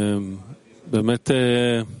 ובאמת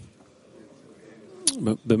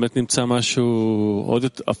באמת נמצא משהו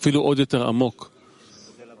אפילו עוד יותר עמוק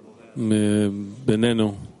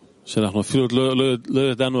בינינו, שאנחנו אפילו לא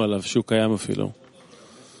ידענו עליו שהוא קיים אפילו.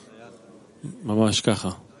 ממש ככה.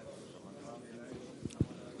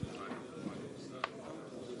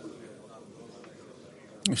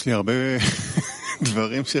 יש לי הרבה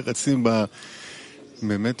דברים שרצים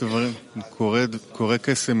באמת דברים, קורה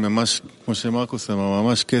קסם ממש, כמו שמרקוס אמר,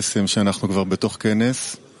 ממש קסם שאנחנו כבר בתוך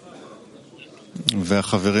כנס,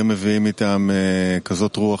 והחברים מביאים איתם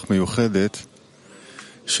כזאת רוח מיוחדת,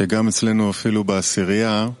 שגם אצלנו אפילו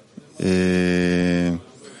בעשירייה,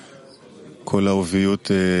 כל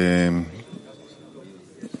האוביות...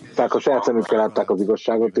 Tehát a saját szemükkel látták az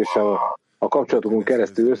igazságot, és a kapcsolatokon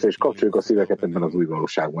keresztül össze is kapcsoljuk a szíveket ebben az új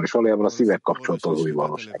valóságban, és valójában a szívek kapcsolata az új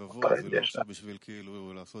valóságban a egyesre.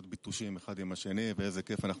 ואיזה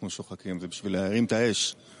כיף אנחנו שוחקים, זה בשביל להרים את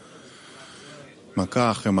האש.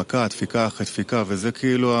 מכה אחרי מכה, דפיקה אחרי דפיקה, וזה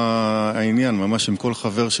כאילו העניין, ממש עם כל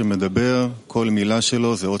חבר שמדבר, כל מילה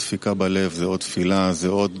שלו זה עוד דפיקה בלב, זה עוד תפילה, זה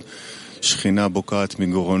עוד שכינה בוקעת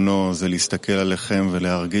מגרונו, זה להסתכל עליכם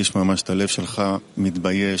ולהרגיש ממש את הלב שלך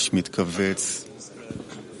מתבייש, מתכווץ,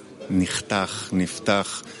 נחתך,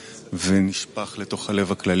 נפתח ונשפח לתוך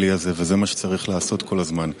הלב הכללי הזה, וזה מה שצריך לעשות כל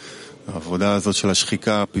הזמן. העבודה הזאת של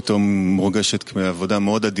השחיקה פתאום מורגשת כעבודה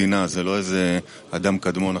מאוד עדינה, זה לא איזה אדם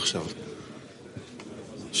קדמון עכשיו.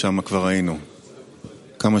 שם כבר היינו.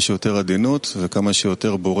 כמה שיותר עדינות וכמה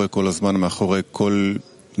שיותר בורא כל הזמן מאחורי כל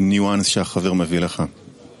ניואנס שהחבר מביא לך.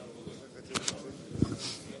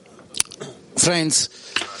 Friends,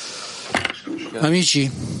 amici,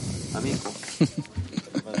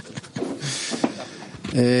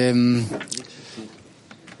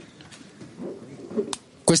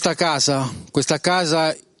 questa casa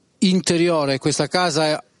interiore, questa casa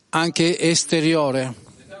anche esteriore,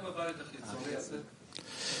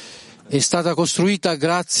 è stata costruita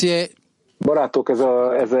grazie. Barátok,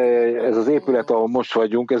 ez az épület, ahol most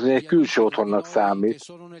vagyunk, ez egy külső otthonnak számít,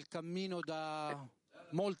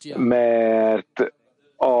 mert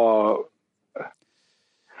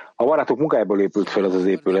a barátok munkájából épült fel az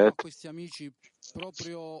épület.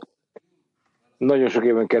 Nagyon sok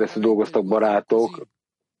éven keresztül dolgoztak barátok,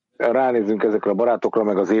 ránézzünk ezekre a barátokra,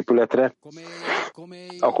 meg az épületre,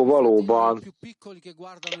 akkor valóban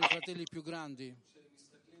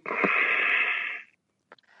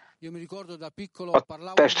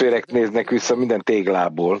a testvérek néznek vissza minden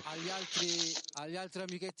téglából.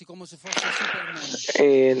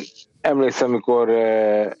 Én emlékszem, amikor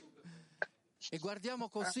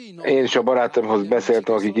én is a barátomhoz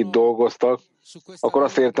beszéltem, akik itt dolgoztak, akkor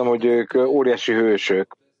azt értem, hogy ők óriási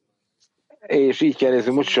hősök. És így kell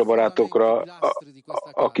nézni most is a barátokra,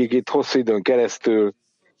 akik itt hosszú időn keresztül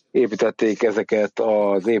építették ezeket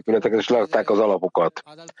az épületeket, és lerakták az alapokat.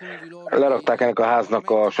 Lerakták ennek a háznak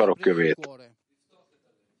a sarokkövét.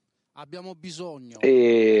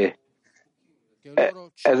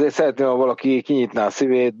 Ezért szeretném, ha valaki kinyitná a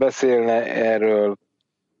szívét, beszélne erről,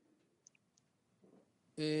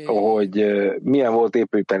 hogy milyen volt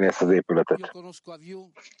építeni ezt az épületet.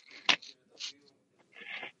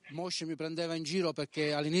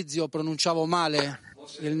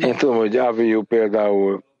 Én tudom, hogy Aviu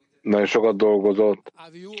például nagyon sokat dolgozott.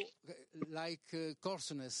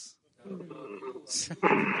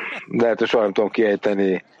 De hát soha nem tudom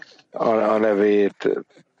kiejteni a nevét,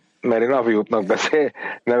 mert én Aviutnak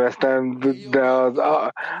neveztem, de az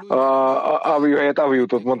Aviu helyett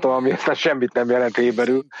Aviutot mondtam, ami aztán semmit nem jelent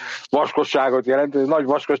héberül. Vaskosságot jelent, ez nagy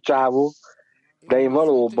vaskos csávó, de én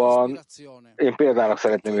valóban, én példának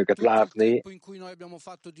szeretném őket látni,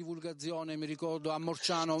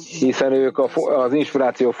 hiszen ők az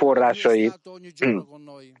inspiráció forrásai.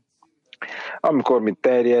 Amikor mi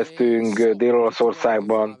terjesztünk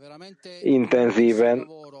Dél-Olaszországban intenzíven,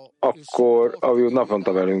 akkor Aviu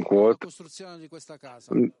naponta velünk volt,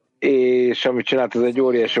 és amit csinált, ez egy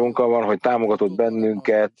óriási munka van, hogy támogatott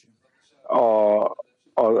bennünket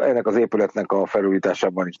ennek az épületnek a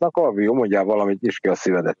felújításában is. Na, Kalviu, mondjál valamit, nyisd ki a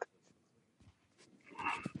szívedet.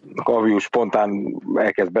 Kalviu spontán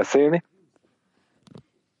elkezd beszélni.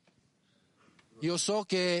 Io so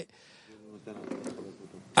che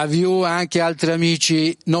Aviu e anche altri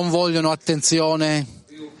amici non vogliono attenzione,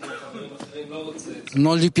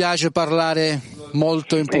 non gli piace parlare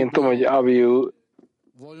molto in Én tudom, hogy Aviu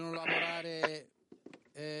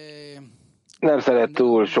nem szeret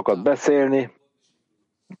túl sokat beszélni.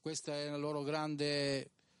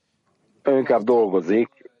 Ő inkább dolgozik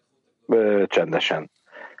csendesen.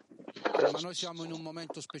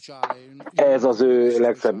 Ez az ő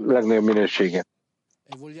legnagyobb minősége.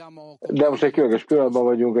 De most egy különleges pillanatban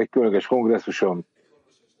vagyunk, egy különleges kongresszuson.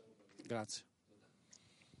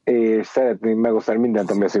 És szeretnénk megosztani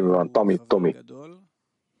mindent, ami eszünkben van. Tomi.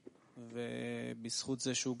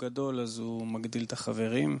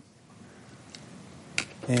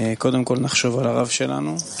 קודם כל נחשוב על הרב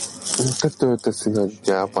שלנו. Kettő teszi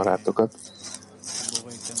nagyjá a barátokat.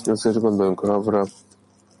 Azért gondoljunk a ravra,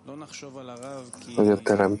 hogy a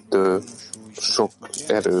teremtő sok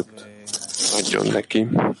erőt adjon neki.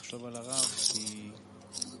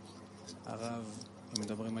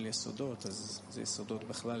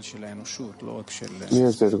 Mi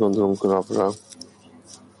ezért gondolunk a ravra?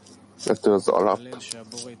 Mert ő az alap.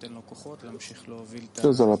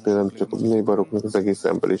 Az alapja nem csak a nébaroknak, az egész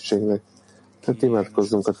emberiségnek. Tehát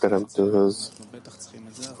imádkozzunk a teremtőhöz,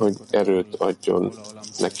 hogy erőt adjon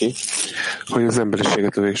neki, hogy az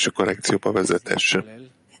emberiséget a végső korrekcióba vezetesse.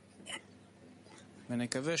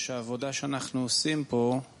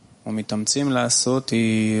 ומתאמצים לעשות,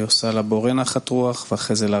 היא עושה לבורא נחת רוח,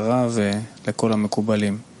 ואחרי זה לרב ולכל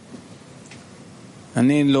המקובלים.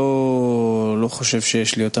 אני לא חושב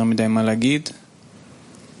שיש לי יותר מדי מה להגיד,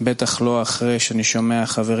 בטח לא אחרי שאני שומע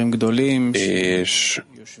חברים גדולים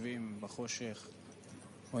שיושבים בחושך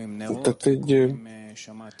או עם נרות, או עם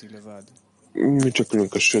שמעתי לבד. Mi csak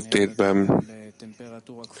ülünk a sötétben,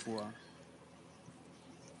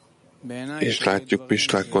 és látjuk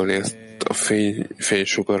pislákolni ezt a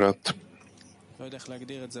fénysugarat.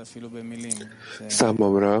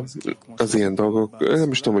 Számomra az ilyen dolgok,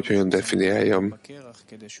 nem is tudom, hogy hogyan definiáljam.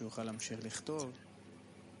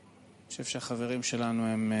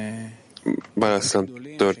 Balaszlám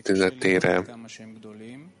történetére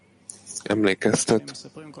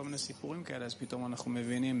emlékeztet.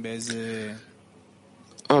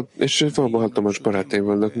 És valóban hatalmas barátaim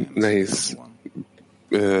vannak, nehéz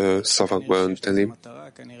szavakba önteni.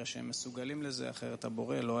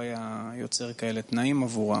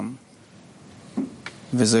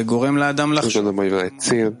 Gondolom, hogy van egy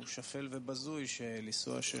cél,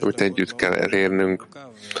 amit együtt kell elérnünk.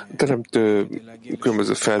 A teremtő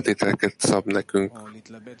különböző feltételeket szab nekünk.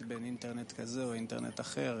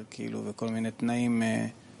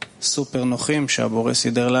 סופר נוחים שהבורא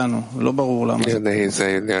סידר לנו, לא ברור למה. Nehéz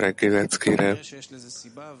eljönni a reggelecskére,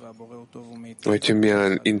 hogy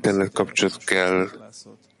milyen internet kapcsolat kell,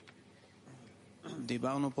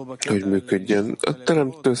 hogy működjön. A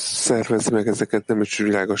teremtő szervez meg ezeket, nem is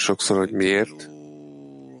világos sokszor, hogy miért.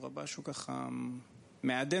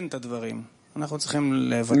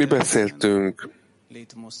 Mi beszéltünk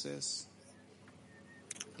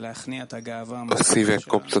a szívek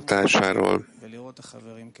koptatásáról.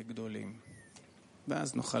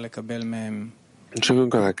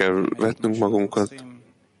 Csak alá kell vetnünk magunkat,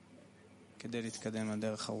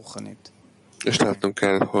 és látnunk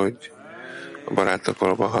kell, hogy a barátok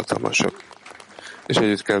valóban hatalmasak, és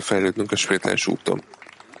együtt kell fejlődnünk a spirituális úton.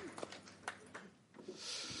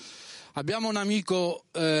 Abbiamo un amico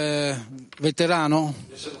veterano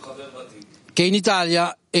che in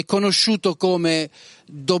Italia è conosciuto come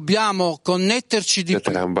dobbiamo connetterci di più.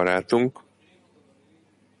 Veterán barátunk,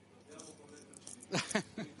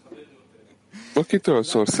 akitől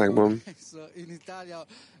az országban. In Italia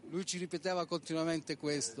lui ci ripeteva continuamente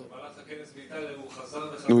questo.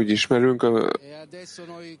 Úgy ismerünk,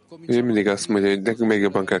 hogy mindig azt mondja, hogy nekünk még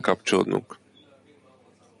jobban kell kapcsolódnunk.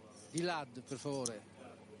 Gilad, per favore.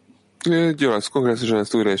 Egy olasz kongresszuson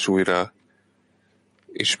ezt újra és újra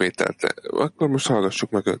ismételte. Akkor most hallgassuk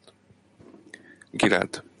meg őt.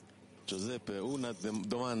 Gilad. Giuseppe, una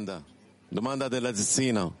domanda della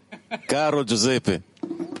Zessina. Caro Giuseppe,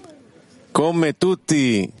 come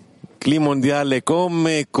tutti, clima mondiale,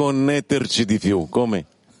 come connetterci di più? Come?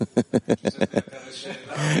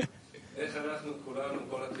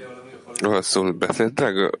 Olaszul beszélt,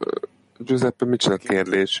 drága Giuseppe, micsoda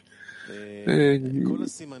kérdés.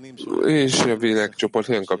 És a világcsoport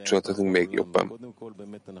hogyan kapcsolhatunk még jobban?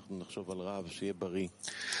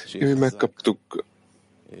 Mi megkaptuk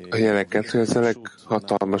a jeleket, hogy ez a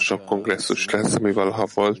leghatalmasabb kongresszus lesz, ami valaha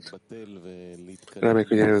volt. Reméljük,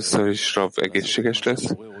 hogy először is Rav egészséges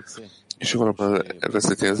lesz, és valóban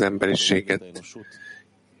vezeti az emberiséget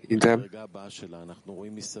ide.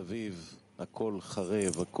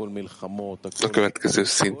 A következő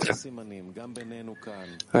szintre.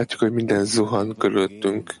 Látjuk, hogy minden zuhan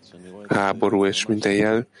körülöttünk, háború és minden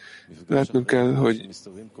jel. Látnunk kell, hogy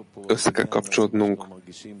össze kell kapcsolódnunk.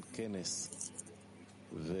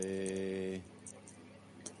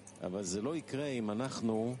 אבל זה לא יקרה אם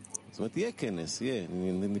אנחנו, זאת אומרת, יהיה כנס,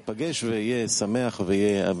 ניפגש ויהיה שמח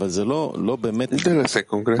ויהיה, אבל זה לא באמת... De lesz egy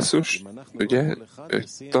kongresszus, ugye?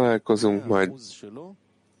 Találkozunk majd.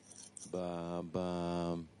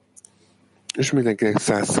 És mindenkinek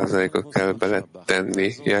 100%-ot kell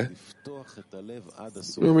beletennie.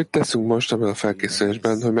 Amit teszünk most ebben a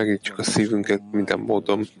felkészülésben, hogy megnyitjuk a szívünket minden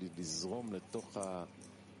módon.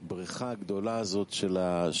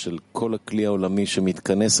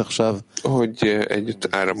 Hogy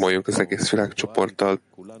együtt áramoljunk az egész világcsoporttal.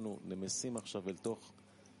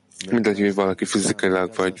 Mindegy, hogy valaki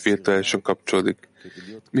fizikailag vagy virtuálisan kapcsolódik,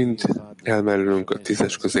 mind elmerülünk a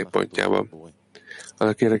 10-es középpontjába.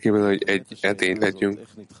 Annak érdekében, hogy egy edény legyünk,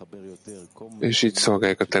 és így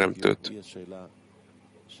szolgáljuk a Teremtőt.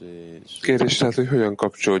 Kérdés tehát, hogy hogyan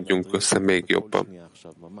kapcsolódjunk össze még jobban.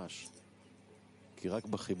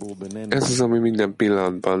 Ez az, ami minden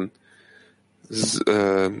pillanatban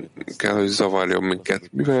kell, hogy zavarjon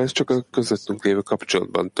minket. Mivel ez csak a közöttünk lévő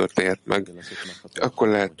kapcsolatban történhet meg, akkor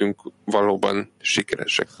lehetünk valóban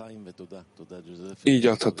sikeresek. Így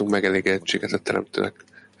adhatunk megelégedettséget a Teremtőnek.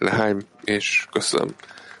 Lehány, és köszönöm.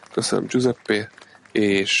 Köszönöm Giuseppe,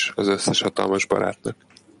 és az összes hatalmas barátnak.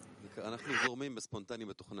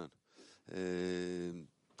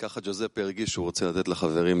 ככה ג'וזפה הרגיש שהוא רוצה לתת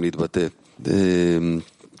לחברים להתבטא.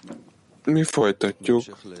 Mi folytatjuk.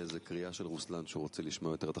 בהמשך לאיזה קריאה של רוסלן שהוא רוצה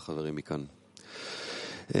לשמוע יותר את החברים מכאן.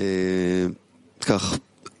 כך,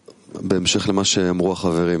 בהמשך למה שאמרו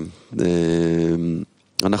החברים.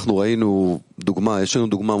 אנחנו ראינו דוגמה, יש לנו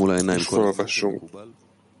דוגמה מול העיניים.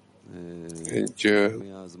 Egy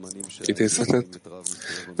idézetet.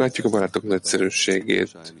 Látjuk a barátok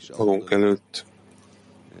nagyszerűségét magunk előtt.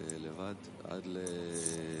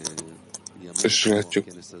 És látjuk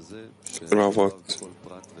Ravot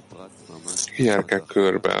járkál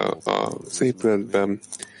körbe az épületben,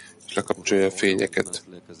 és lekapcsolja a fényeket.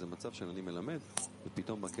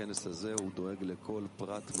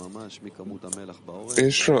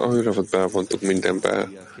 És ahogy Ravot bevontuk mindenbe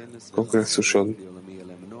kongresszuson,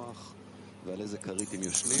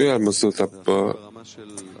 ő elmozdult abba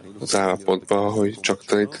az állapotba, hogy csak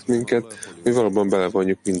tanított minket, mi valóban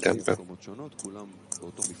belevonjuk mindenbe.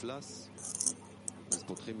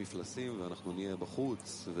 פותחים מפלסים ואנחנו נהיה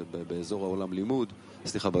בחוץ ובאזור העולם לימוד,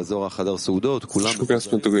 סליחה, באזור החדר סעודות, כולם... És akkor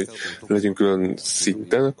azt mondtuk, hogy legyünk külön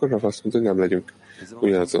szinten, akkor azt mondtuk, hogy nem legyünk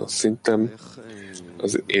ugyanazon a szinten,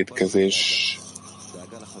 az étkezdében.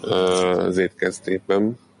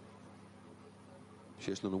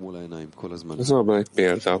 Ez valóban egy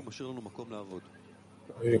példa,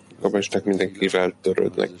 hogy a mestek mindenkivel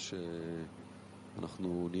törődnek.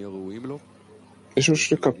 És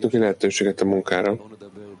most kaptunk egy lehetőséget a munkára.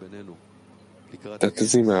 Tehát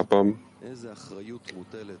az imában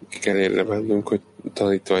ki kell érni bennünk, hogy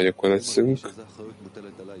tanítványok leszünk,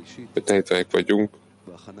 hogy tanítványok vagyunk.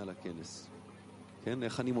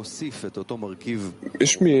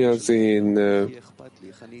 És mi az én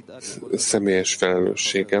személyes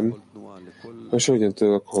felelősségem? És hogyan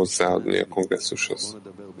tudok hozzáadni a kongresszushoz?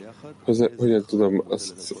 Hogyan tudom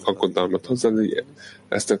az aggodalmat hozzáadni,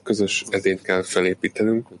 ezt a közös edényt kell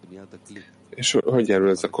felépítenünk, és hogy járul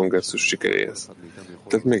ez a kongresszus sikeréhez?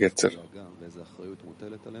 Tehát még egyszer,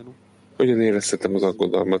 hogyan érezhetem az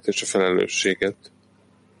aggodalmat és a felelősséget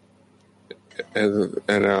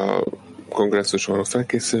erre a kongresszuson a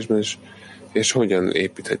felkészülésben, és hogyan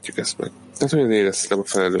építhetjük ezt meg? Tehát hogyan érezhetem a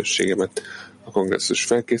felelősségemet a kongresszus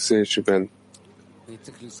felkészülésében,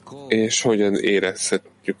 és hogyan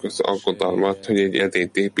érezhetjük az aggodalmat, hogy egy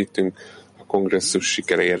edényt építünk a kongresszus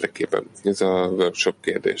sikere érdekében. Ez a workshop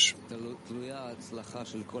kérdés.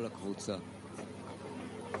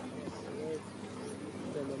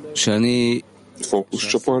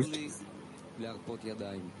 Fókuszcsoport.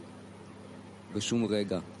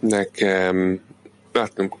 Nekem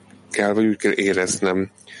látnom kell, vagy úgy kell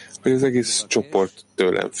éreznem, hogy az egész csoport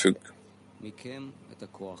tőlem függ.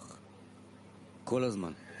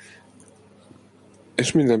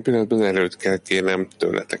 És minden pillanatban erőt kell kérnem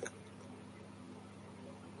tőletek.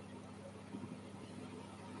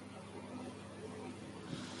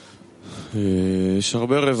 יש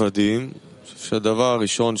הרבה רבדים, שהדבר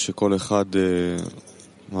הראשון שכל אחד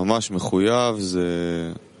ממש מחויב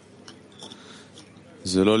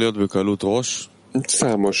זה לא להיות בקלות ראש.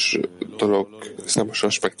 Számos dolog, számos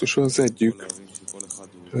aspektus van. Az egyik,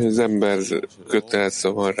 hogy az ember kötelezve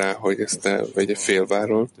van rá, hogy ezt elvegye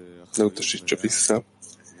félváról, ne utasítsa vissza.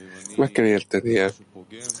 Meg kell értenie,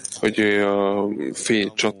 hogy ő a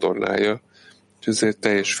fény csatornája, és ezért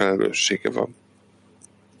teljes felelőssége van.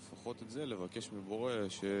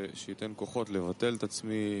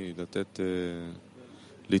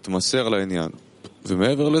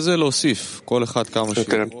 A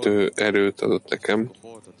teremtő erőt adott nekem,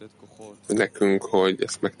 nekünk, hogy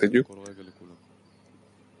ezt megtegyük.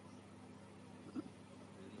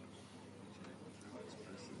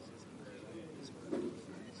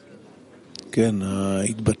 כן,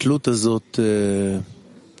 ההתבטלות הזאת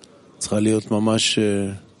צריכה להיות ממש...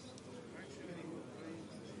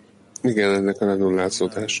 Igen, ennek a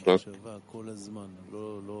lenullázódásnak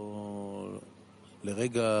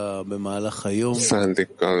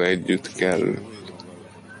szándékkal együtt kell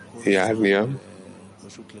járnia,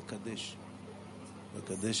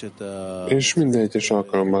 és minden egyes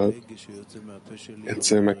alkalommal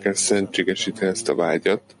egyszerűen meg kell szentségesíteni ezt a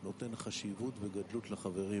vágyat,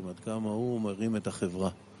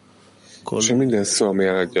 és minden szó, ami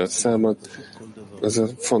eladja a számot, az a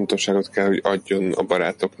fontosságot kell, hogy adjon a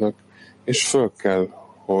barátoknak, és föl kell,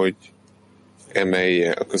 hogy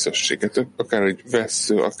emelje a közösséget, akár hogy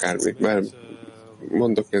vessző, akár még már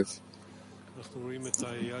mondok, ez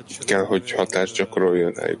kell, hogy hatást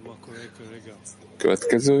gyakoroljon rájuk.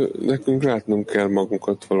 Következő, nekünk látnunk kell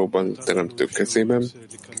magunkat valóban a teremtő kezében,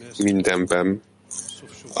 mindenben,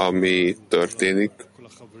 ami történik.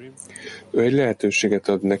 Ő egy lehetőséget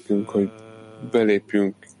ad nekünk, hogy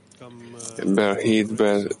belépjünk ebbe a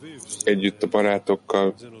hétbe együtt a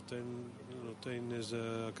barátokkal,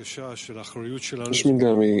 és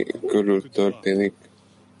minden, ami körül történik,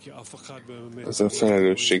 az a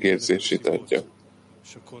felelősségérzését adja.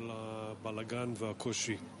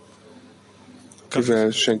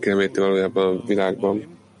 Mivel senki nem érti valójában a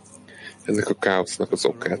világban ennek a káosznak az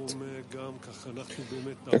okát.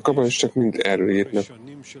 A kabalisták mind erről írnak.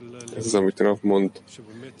 Ez az, amit Rav mond,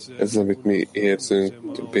 ez az, amit mi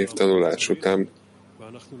érzünk több év tanulás után.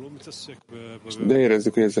 De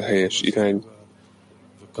érezzük, hogy ez a helyes irány,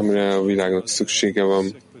 amire a világnak szüksége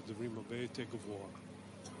van.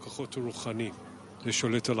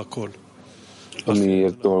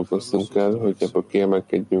 Amiért dolgoznunk kell, hogy ebből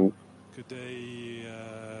kiemelkedjünk.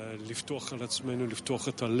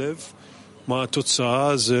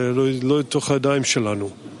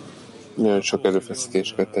 Nagyon sok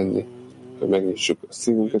erőfeszítést kell tenni, hogy megnyissuk a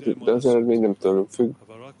szívünket, de az eredmény nem tőlünk függ,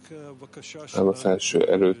 ám a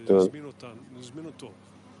felső erőtől.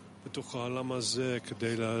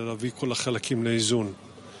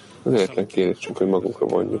 Az egyetlen kérésünk, hogy magunkra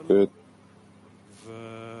vonjuk őt,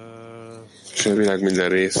 és a világ minden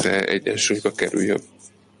része egyensúlyba kerüljön.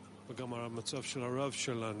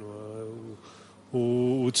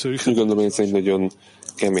 Úgy gondolom, hogy ez egy nagyon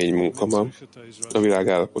kemény munka ma, a világ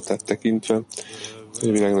állapotát tekintve, hogy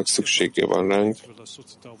a világnak szüksége van ránk,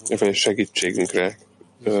 vagy a segítségünkre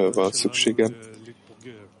van szüksége.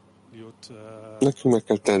 Nekünk meg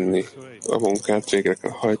kell tenni a munkát, végre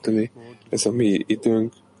kell hajtani, ez a mi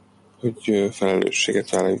időnk, hogy felelősséget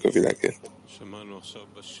vállaljunk a világért.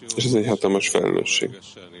 És ez egy hatalmas felelősség.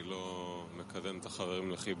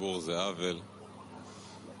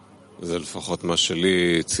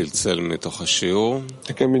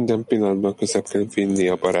 Nekem minden pillanatban közebb kell vinni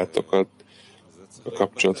a barátokat a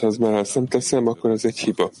kapcsolathoz, mert ha ezt nem teszem, akkor ez egy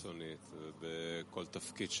hiba.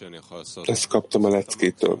 Ezt kaptam a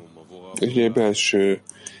leckétől. És egy belső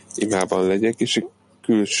imában legyek, és egy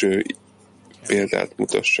külső példát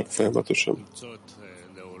mutassak folyamatosan.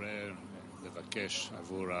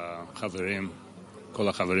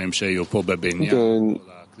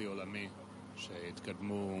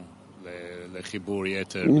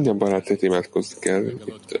 Minden barátért imádkozni kell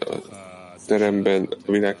itt a teremben,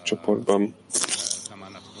 a világcsoportban,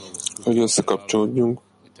 hogy összekapcsolódjunk,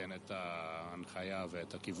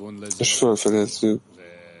 és felfedezzük,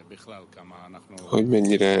 hogy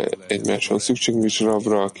mennyire egymáson szükségünk is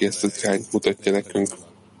Ravra, aki ezt az irányt mutatja nekünk.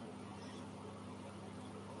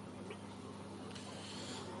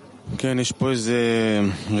 כן, יש פה איזו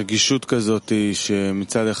רגישות כזאת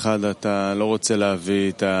שמצד אחד אתה לא רוצה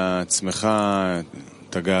להביא את עצמך,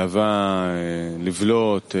 את הגאווה,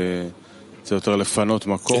 לבלוט, זה יותר לפנות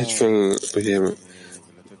מקום. Egyfelől, ugye,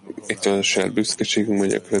 itt van a saját büszkeségünk,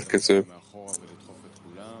 mondja a következő.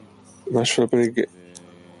 Másfelől pedig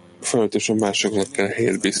folyamatosan másoknak kell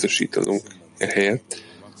helyet biztosítanunk ehelyett.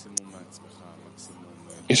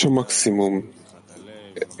 És a maximumot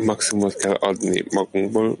kell adni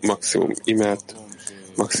magunkból, maximum imát,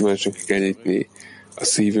 maximálisan ki kell nyitni a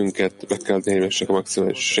szívünket, meg kell adni egymásnak a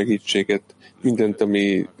maximális segítséget, mindent,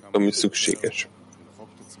 ami szükséges.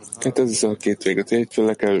 Hát ez a két véget. Egyfelől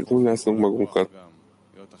le kell nulláznunk magunkat,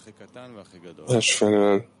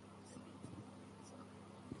 másfelől,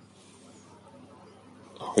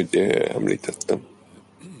 ahogy említettem.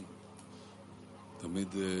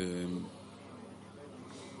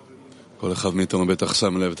 כל אחד מאיתנו בטח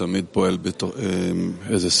שם לב, תמיד פועל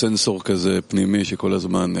איזה סנסור כזה פנימי שכל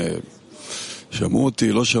הזמן שמעו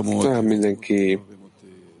אותי, לא שמעו אותי. mindenki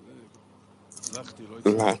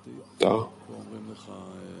látta.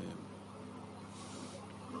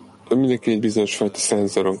 Mindenki egy bizonyos fajta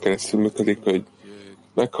szenzoron keresztül működik, hogy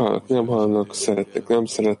meghallnak, nem hallnak, szeretnek, nem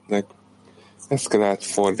szeretnek. Ezt kell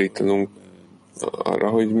átfordítanunk arra,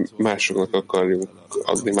 hogy másoknak akarjunk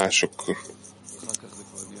adni,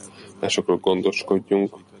 másokról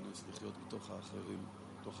gondoskodjunk.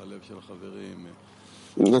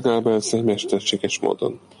 Legalább először egy mesterséges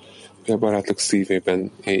módon, hogy a barátok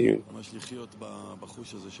szívében éljünk.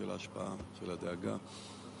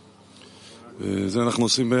 זה אנחנו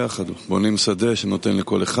עושים ביחד, בונים שדה שנותן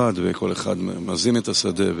לכל אחד וכל אחד מזין את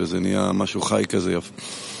השדה וזה נהיה משהו חי כזה יפה.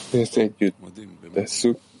 ezt együtt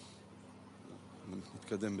tesszük.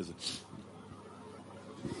 נתקדם בזה.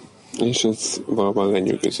 És ez valóban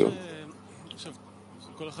lenyűgöző.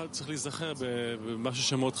 כל אחד צריך להיזכר במשהו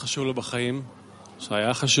שמאוד חשוב לו בחיים,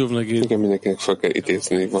 שהיה חשוב נגיד. Igen, mindenkinek fel kell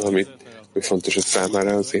idézni valamit, hogy fontos a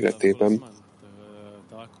számára az életében.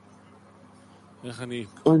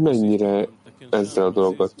 Hogy mennyire ezzel a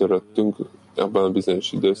dolgot töröttünk abban a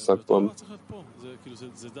bizonyos időszakban.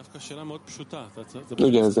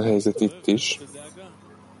 Ugye ez a helyzet itt is.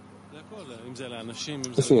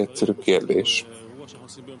 Ez egy egyszerű kérdés.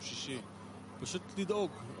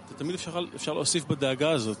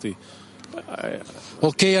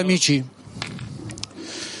 Ok amici,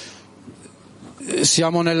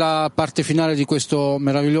 siamo nella parte finale di questo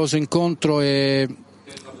meraviglioso incontro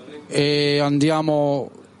e andiamo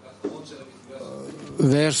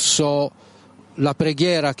verso la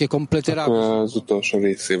preghiera che completerà. Az utolsó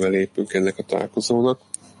részével lépünk ennek a találkozónak.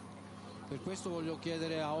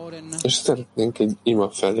 És szeretnénk egy ima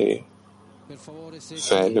felé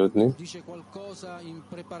fejlődni.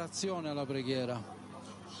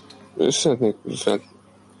 És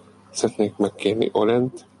szeretnék megkérni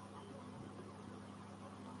Orent,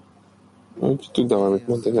 hogy tudna valamit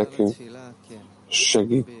mondani nekünk,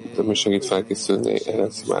 segít felkészülni erre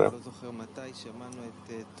a szimára.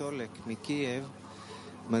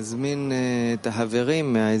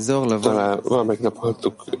 Talán valamelyik nap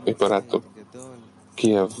hallottuk egy barátok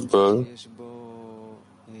Kijevből,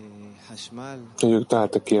 hogy ők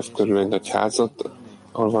találtak Kijev körül egy nagy házat,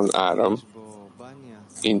 ahol van áram,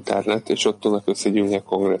 internet, és ott tudnak összegyűlni a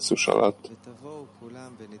kongresszus alatt.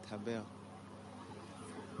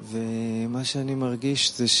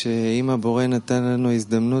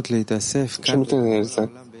 És amit én érzek,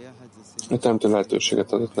 a teremtő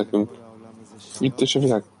lehetőséget adott nekünk itt és a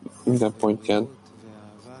világ minden pontján,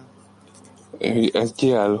 hogy ez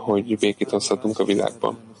jel, hogy békét hozhatunk a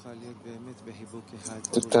világban.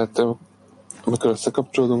 Tehát amikor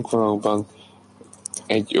összekapcsolódunk valóban,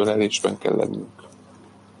 egy ölelésben kell lennünk.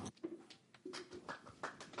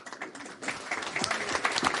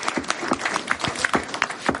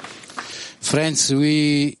 Friends,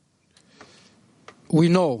 we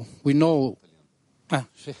know,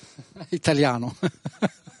 italiano.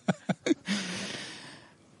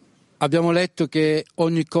 Abbiamo letto che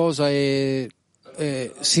ogni cosa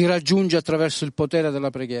si raggiunge attraverso il potere della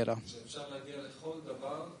preghiera.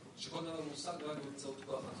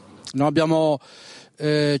 Noi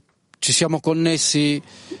ci siamo connessi.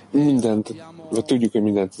 Mindent, vagy tudjuk, hogy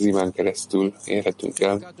mindent az imán keresztül érhetünk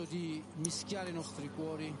el.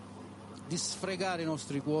 Di sfregare i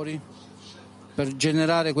nostri cuori per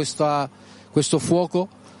generare questo fuoco.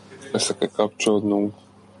 Össze kell kapcsolódnunk,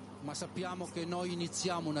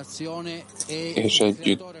 és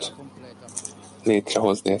együtt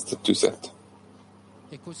létrehozni ezt a tüzet.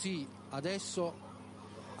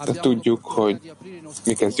 De tudjuk, hogy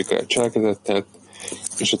mi kezdjük el cselekedetet,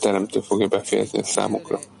 és a Teremtő fogja befejezni a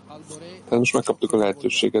számukra. Tehát most megkaptuk a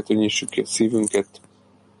lehetőséget, hogy nyissuk ki a szívünket,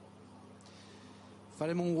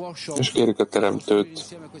 és kérjük a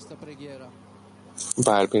Teremtőt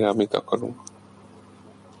bármire, amit akarunk.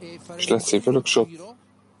 És lesz egy workshop,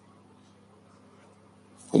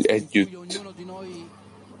 hogy együtt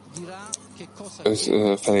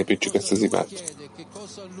felépítsük ezt az imát.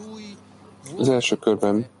 Az első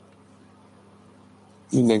körben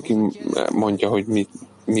mindenki mondja, hogy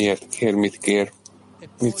miért kér,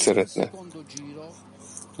 mit szeretne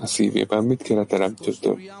a szívében, mit kér a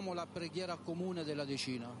teremtőtől.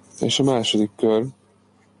 És a második kör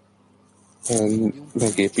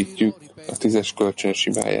megépítjük a 10-es kölcsönös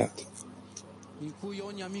imáját.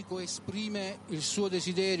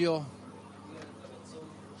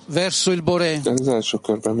 Az első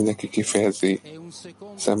körben mindenki kifejezi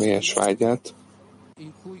személyes vágyát.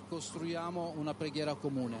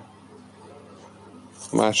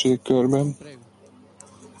 A második körben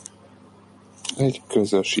egy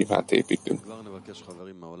közös imát építünk.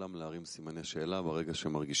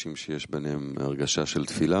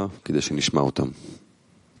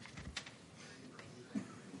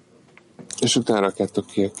 És utána rakjátok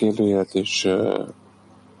ki a kérdőjelet, és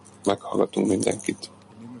meghallgatunk mindenkit.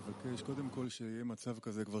 קודם כל שיהיה מצב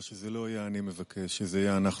כזה כבר שזה לא יהיה אני מבקש, שזה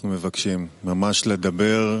יהיה אנחנו מבקשים. ממש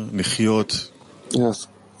לדבר, לחיות. Azt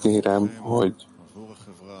kérem, hogy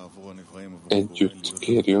együtt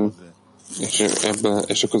kérjünk,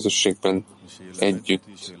 és a közösségben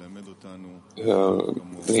együtt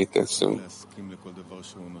létezzünk.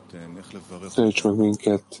 Taníts meg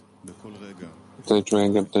minket, taníts meg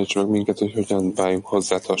engem, taníts meg minket, hogy hogyan váljunk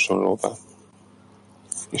hozzá hasonlóvá.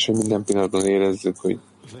 És hogy minden pillanatban érezzük, hogy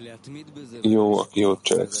jó, aki jót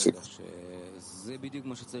cselekszik.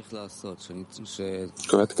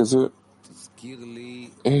 Következő,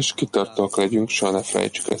 és kitartóak legyünk, soha ne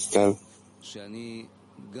felejtsük ezt el.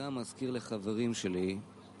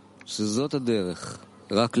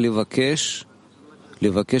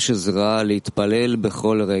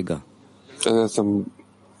 Ez a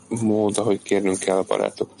mód, ahogy kérnünk kell a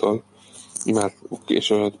barátoktól,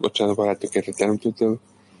 és bocsánat, a barátokért a teremtőtől,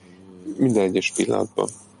 minden egyes pillanatban.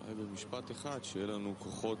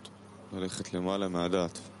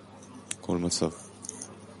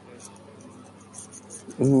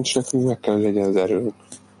 És nekünk meg kell legyen az erőnk,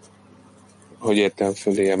 hogy értelem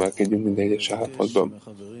fölé emelkedjünk minden egyes állapotban.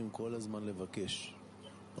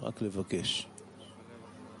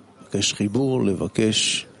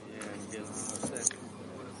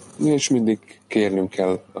 És mindig kérnünk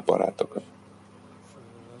kell a barátokat.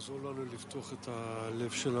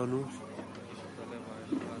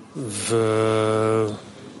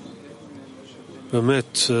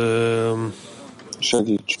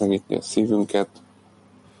 Segíts megnyitni a szívünket,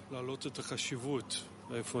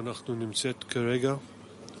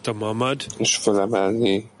 és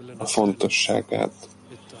felemelni a fontosságát,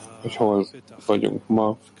 hogy hol vagyunk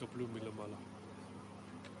ma,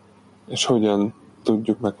 és hogyan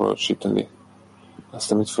tudjuk megvalósítani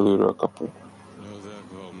azt, amit felülről kapunk.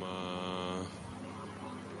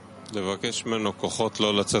 Én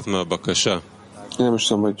nem is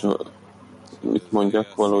tudom, hogy mit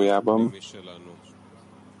mondjak valójában.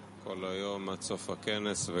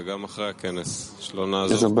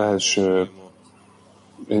 Ez a belső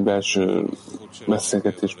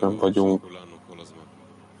beszélgetésben vagyunk,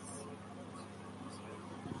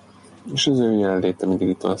 és az ő jelenléte mindig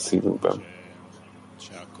itt van a szívünkben.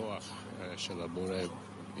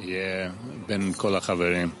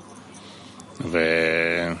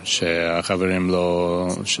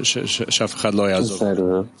 Ez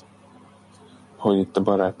erről, hogy itt a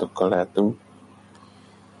barátokkal lehetünk.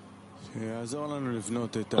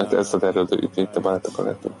 Hát ez az erről, hogy itt a barátokkal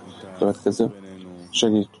lehetünk. Következő.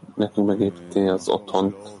 Segít nekünk megépíteni az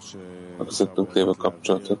otthon, a közöttünk lévő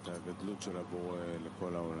kapcsolatot,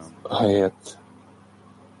 a helyet,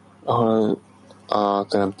 ahol a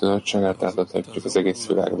teremtő nagyságát átadhatjuk az egész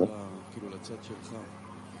világnak.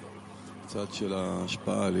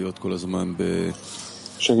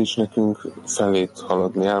 Segíts nekünk felét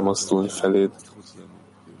haladni, elmozdulni feléd,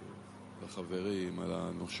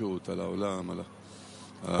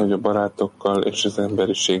 hogy a barátokkal és az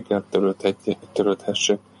emberiséggel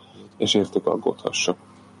törődhessek, és értük aggódhassak.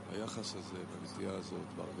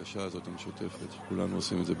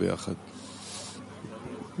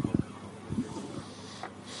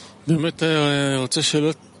 באמת רוצה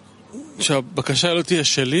שאלות שהבקשה לא תהיה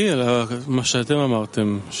שלי, אלא מה שאתם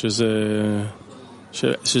אמרתם,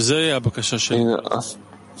 שזה יהיה הבקשה שלי. Én azt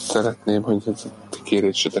szeretném, hogy ez a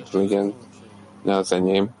kérésetek legyen, ne az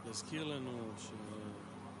enyém.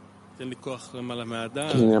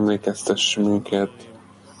 Én emlékeztess minket,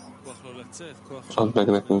 add meg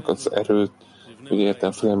nekünk az erőt, hogy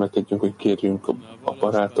értelem felemelkedjünk, hogy kérjünk a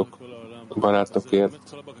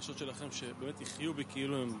barátokért.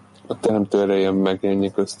 A teremtő ereje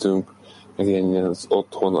megjelenjen köztünk, megjelenjen az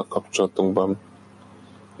otthon, a kapcsolatunkban,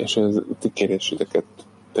 és a ti kéréseteket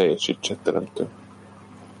teljesítse teremtő.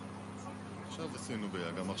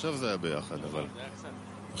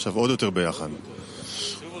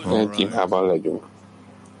 Egy imában legyünk.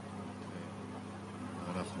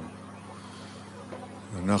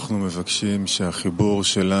 אנחנו מבקשים שהחיבור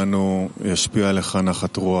שלנו ישפיע עליך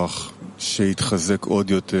נחת רוח, שיתחזק עוד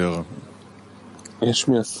יותר. És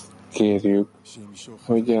mi azt kérjük,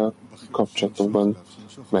 hogy a kapcsolatunkban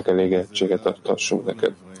megelégedettséget adhassunk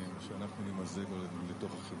neked.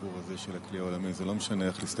 זה לא משנה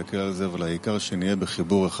איך להסתכל על זה, אבל העיקר שנהיה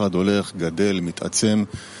בחיבור אחד הולך, גדל, מתעצם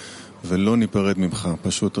ולא ניפרד ממך,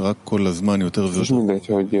 פשוט רק כל הזמן יותר ויותר. És mindegy,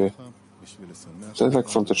 hogy ez a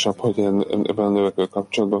legfontosabb, hogy ebben a növekvő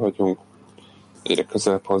kapcsolatban vagyunk, egyre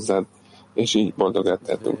közelebb hozzád, és így boldogát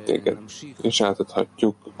tehetünk téged, és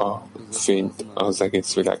átadhatjuk a fényt az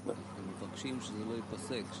egész világnak.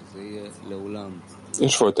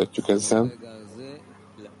 És folytatjuk ezzel.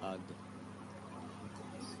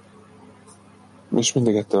 És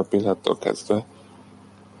mindig ettől a pillanattól kezdve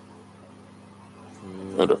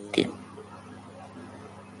örökké.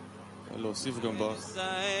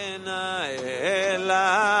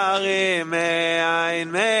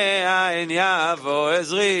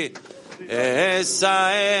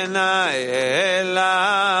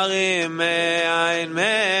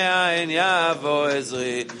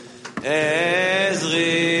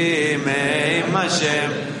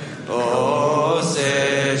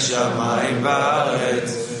 עושה שמיים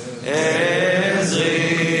בארץ,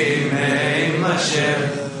 עזרי מעם השם,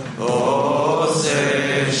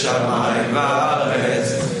 עושה שמיים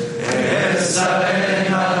בארץ,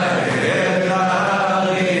 עשנה אל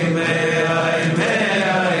ההרים, מעין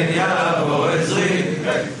יבוא עזרי,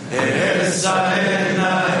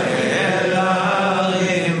 עשנה אל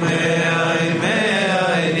ההרים,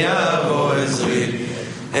 מעין יבוא עזרי,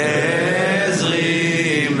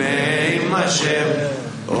 השם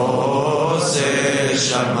עושה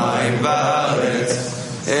שמיים בארץ,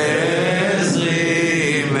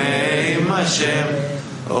 עזרי מעם השם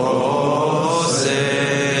עושה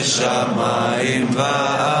שמיים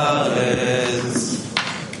בארץ.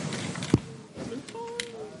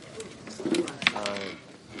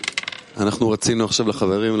 אנחנו רצינו עכשיו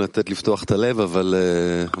לחברים לתת לפתוח את הלב, אבל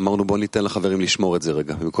אמרנו בוא ניתן לחברים לשמור את זה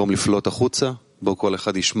רגע. במקום לפלוט החוצה, בוא כל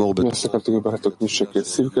אחד ישמור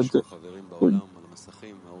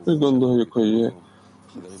Úgy gondoljuk, hogy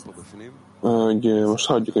most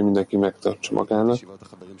hagyjuk, hogy mindenki megtartsa magának.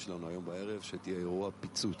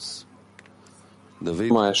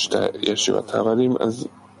 Ma este Jeshivat Havarim,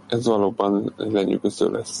 ez valóban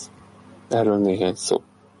lenyűgöző lesz. Erről néhány szó.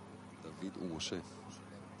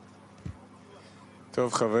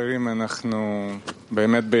 טוב חברים, אנחנו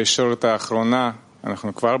באמת בישורת האחרונה,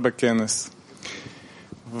 אנחנו כבר בכנס.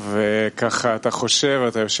 וככה אתה חושב,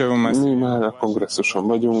 אתה יושב ומעשה. Mi már a kongresszuson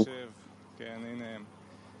vagyunk.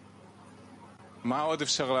 מה עוד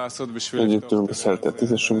אפשר לעשות בשביל Együtt ülünk a szeretett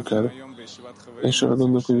tízesünkkel, és arra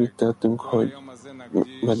gondolok, hogy úgy tehetünk, hogy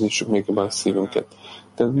megnyissuk még jobban a szívünket.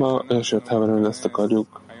 Tehát ma Jeshivat Havarim ezt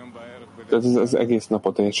akarjuk, tehát az egész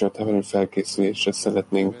napot a Jeshivat Havarim felkészülésre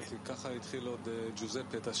szeretnénk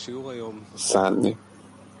szánni.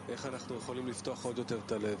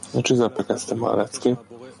 A Giuseppe kezdte ma a leckét,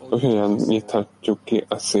 hogy hogyan nyithatjuk ki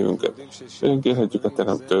a szívünket. Hogyan kérhetjük a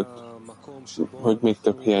Teremtőt, hogy még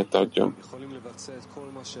több hiányt adjon.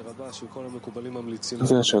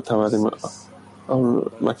 Az első Havarim,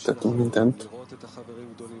 ahol megtettünk mindent,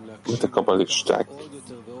 mint a kabalisták.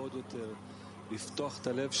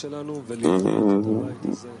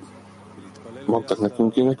 Mondtak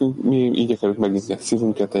nekünk, mi igyekelünk megnyitni a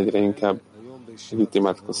szívünket egyre inkább, együtt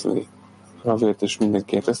imádkozni. Ravért és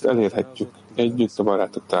mindenkiért ezt elérhetjük együtt a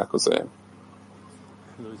barátok találkozóján.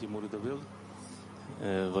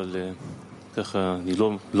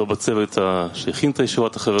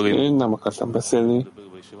 Én nem akartam beszélni,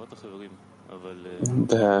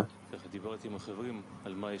 de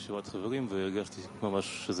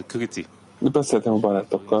beszéltem a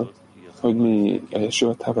barátokkal, hogy mi a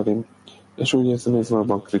Jeshivat Havarim, és úgy érzem, ez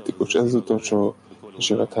valóban kritikus. Ez az utolsó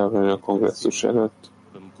Jeshivat Havarim a kongresszus előtt.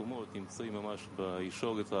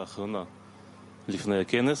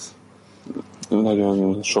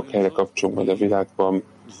 Nagyon sok helyre kapcsolunk majd a világban,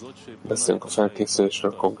 beszélünk a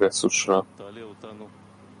felkészülésről, a kongresszusra.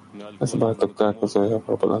 Ez a barátok találkozója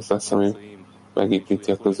valóban az lesz, ami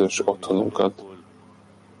megépíti a közös otthonunkat,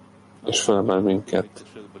 és felemel minket.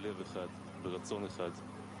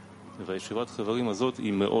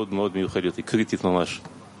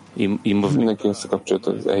 Mindenki összekapcsolt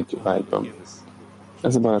az egy vágyban.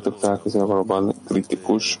 Ez a barátok találkozója valóban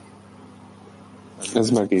kritikus. Ez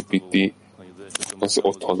megépíti az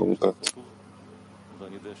otthonunkat.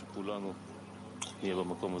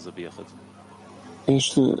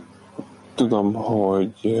 És tudom,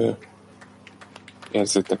 hogy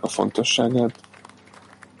érzitek a fontosságát,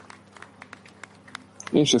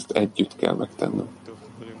 és ezt együtt kell megtennünk.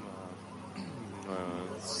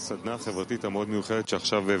 הסדנה החברתית המאוד מיוחדת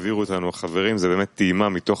שעכשיו העבירו אותנו החברים, זה באמת טעימה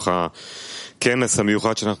מתוך הכנס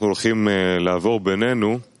המיוחד שאנחנו הולכים לעבור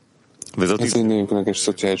בינינו. Ez egy nagyon különleges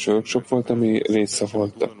szociális workshop volt, ami része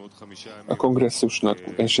volt a kongresszusnak,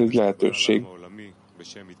 és egy lehetőség,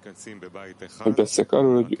 hogy beszélek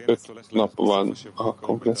arról, hogy 5 nap van a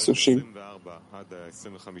kongresszusig,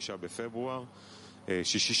 február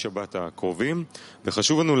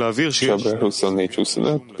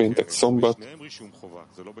 24-25, péntek, szombat,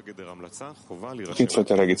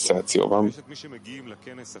 kétfajta regisztráció van.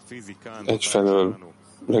 Egyfelől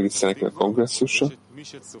regisztrálni a kongresszusra,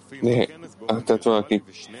 tehát valaki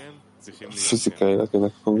fizikailag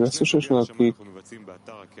jönnek a kongresszusra, és valaki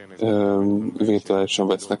virtuálisan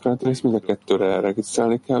vesznek rá részt, mind a kettőre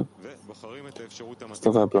regisztrálni kell. Ezt a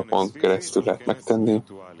weblapon keresztül lehet megtenni.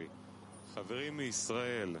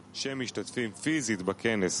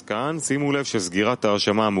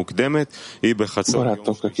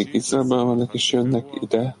 Barátok, akik Izraelben vannak és jönnek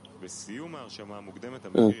ide,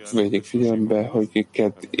 vegyék figyelembe, hogy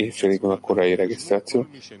kedd éjfélig van a korai regisztráció,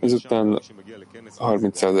 ezután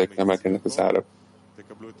 30%-nál emelkednek az árak.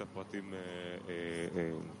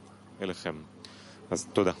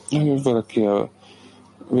 Ha valaki a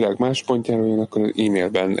világ más pontjáról jön, akkor az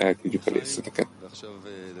e-mailben elküldjük a részleteket.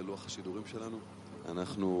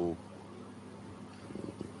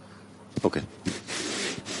 Okay.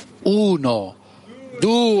 1,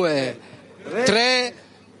 2, 3,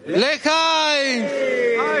 לחיים!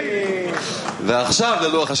 ועכשיו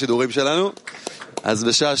ללוח השידורים שלנו. אז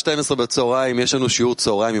בשעה 12 בצהריים יש לנו שיעור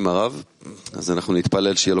צהריים עם הרב, אז אנחנו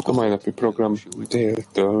נתפלל שיהיה לו כוח. A mai napi program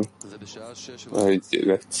déltől egy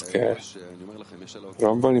lecke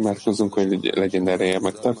Ramban, imádkozunk, hogy legyen ereje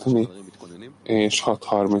megtartani, és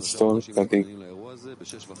 6:30-tól pedig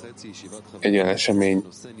egy olyan esemény,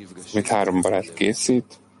 amit 3 barát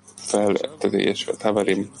készít, feltetés vagy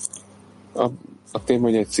Havarim. A téma,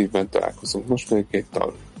 hogy egy szívben találkozunk. Most pedig 2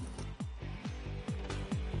 dal.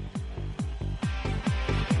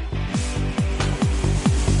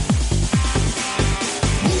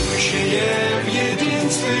 Будущее в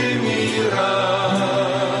единстве мира,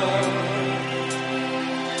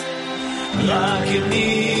 רק אם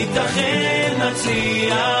ניתכן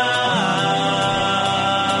נצליח.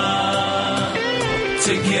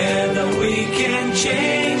 Together we can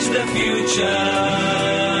change the future.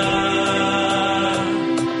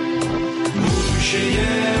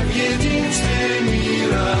 В единстве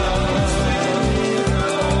мира.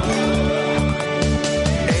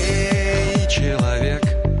 Эй, человек,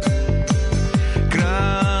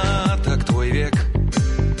 краток твой век,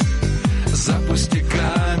 за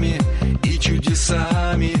пустяками и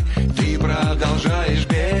чудесами ты продолжаешь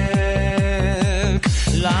бег.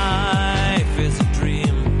 Life is a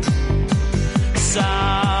dream,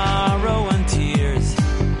 sorrow and tears,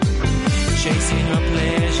 chasing our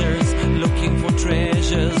pleasures, looking for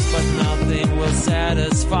treasures, but nothing will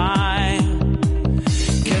satisfy.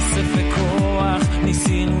 כסף וכוח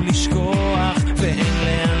ניסינו לשכוח, ואין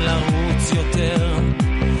לאן לרוץ יותר.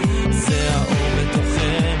 זה האור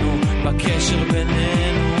בתוכנו, בקשר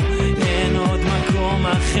בינינו, אין עוד מקום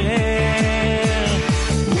אחר.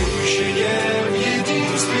 Будущее в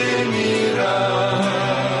единстве мира,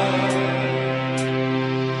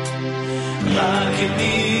 רק אם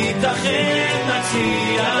ניתכן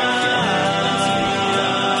נצליח.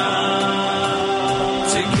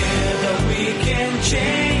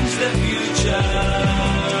 Change the future.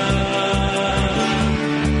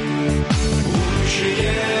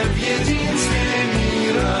 Будущее в единстве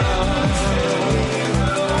мира.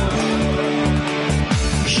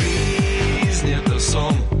 Жизнь — это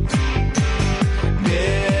сон,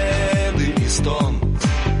 беды и стон.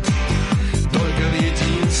 Только в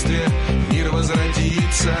единстве мир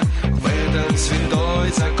возродится, в этом святой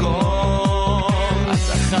закон.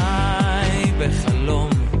 Атахай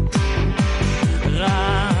бехалом,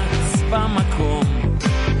 במקום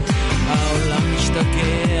העולם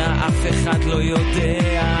משתגע, אף אחד לא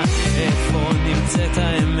יודע איפה נמצאת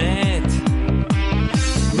האמת.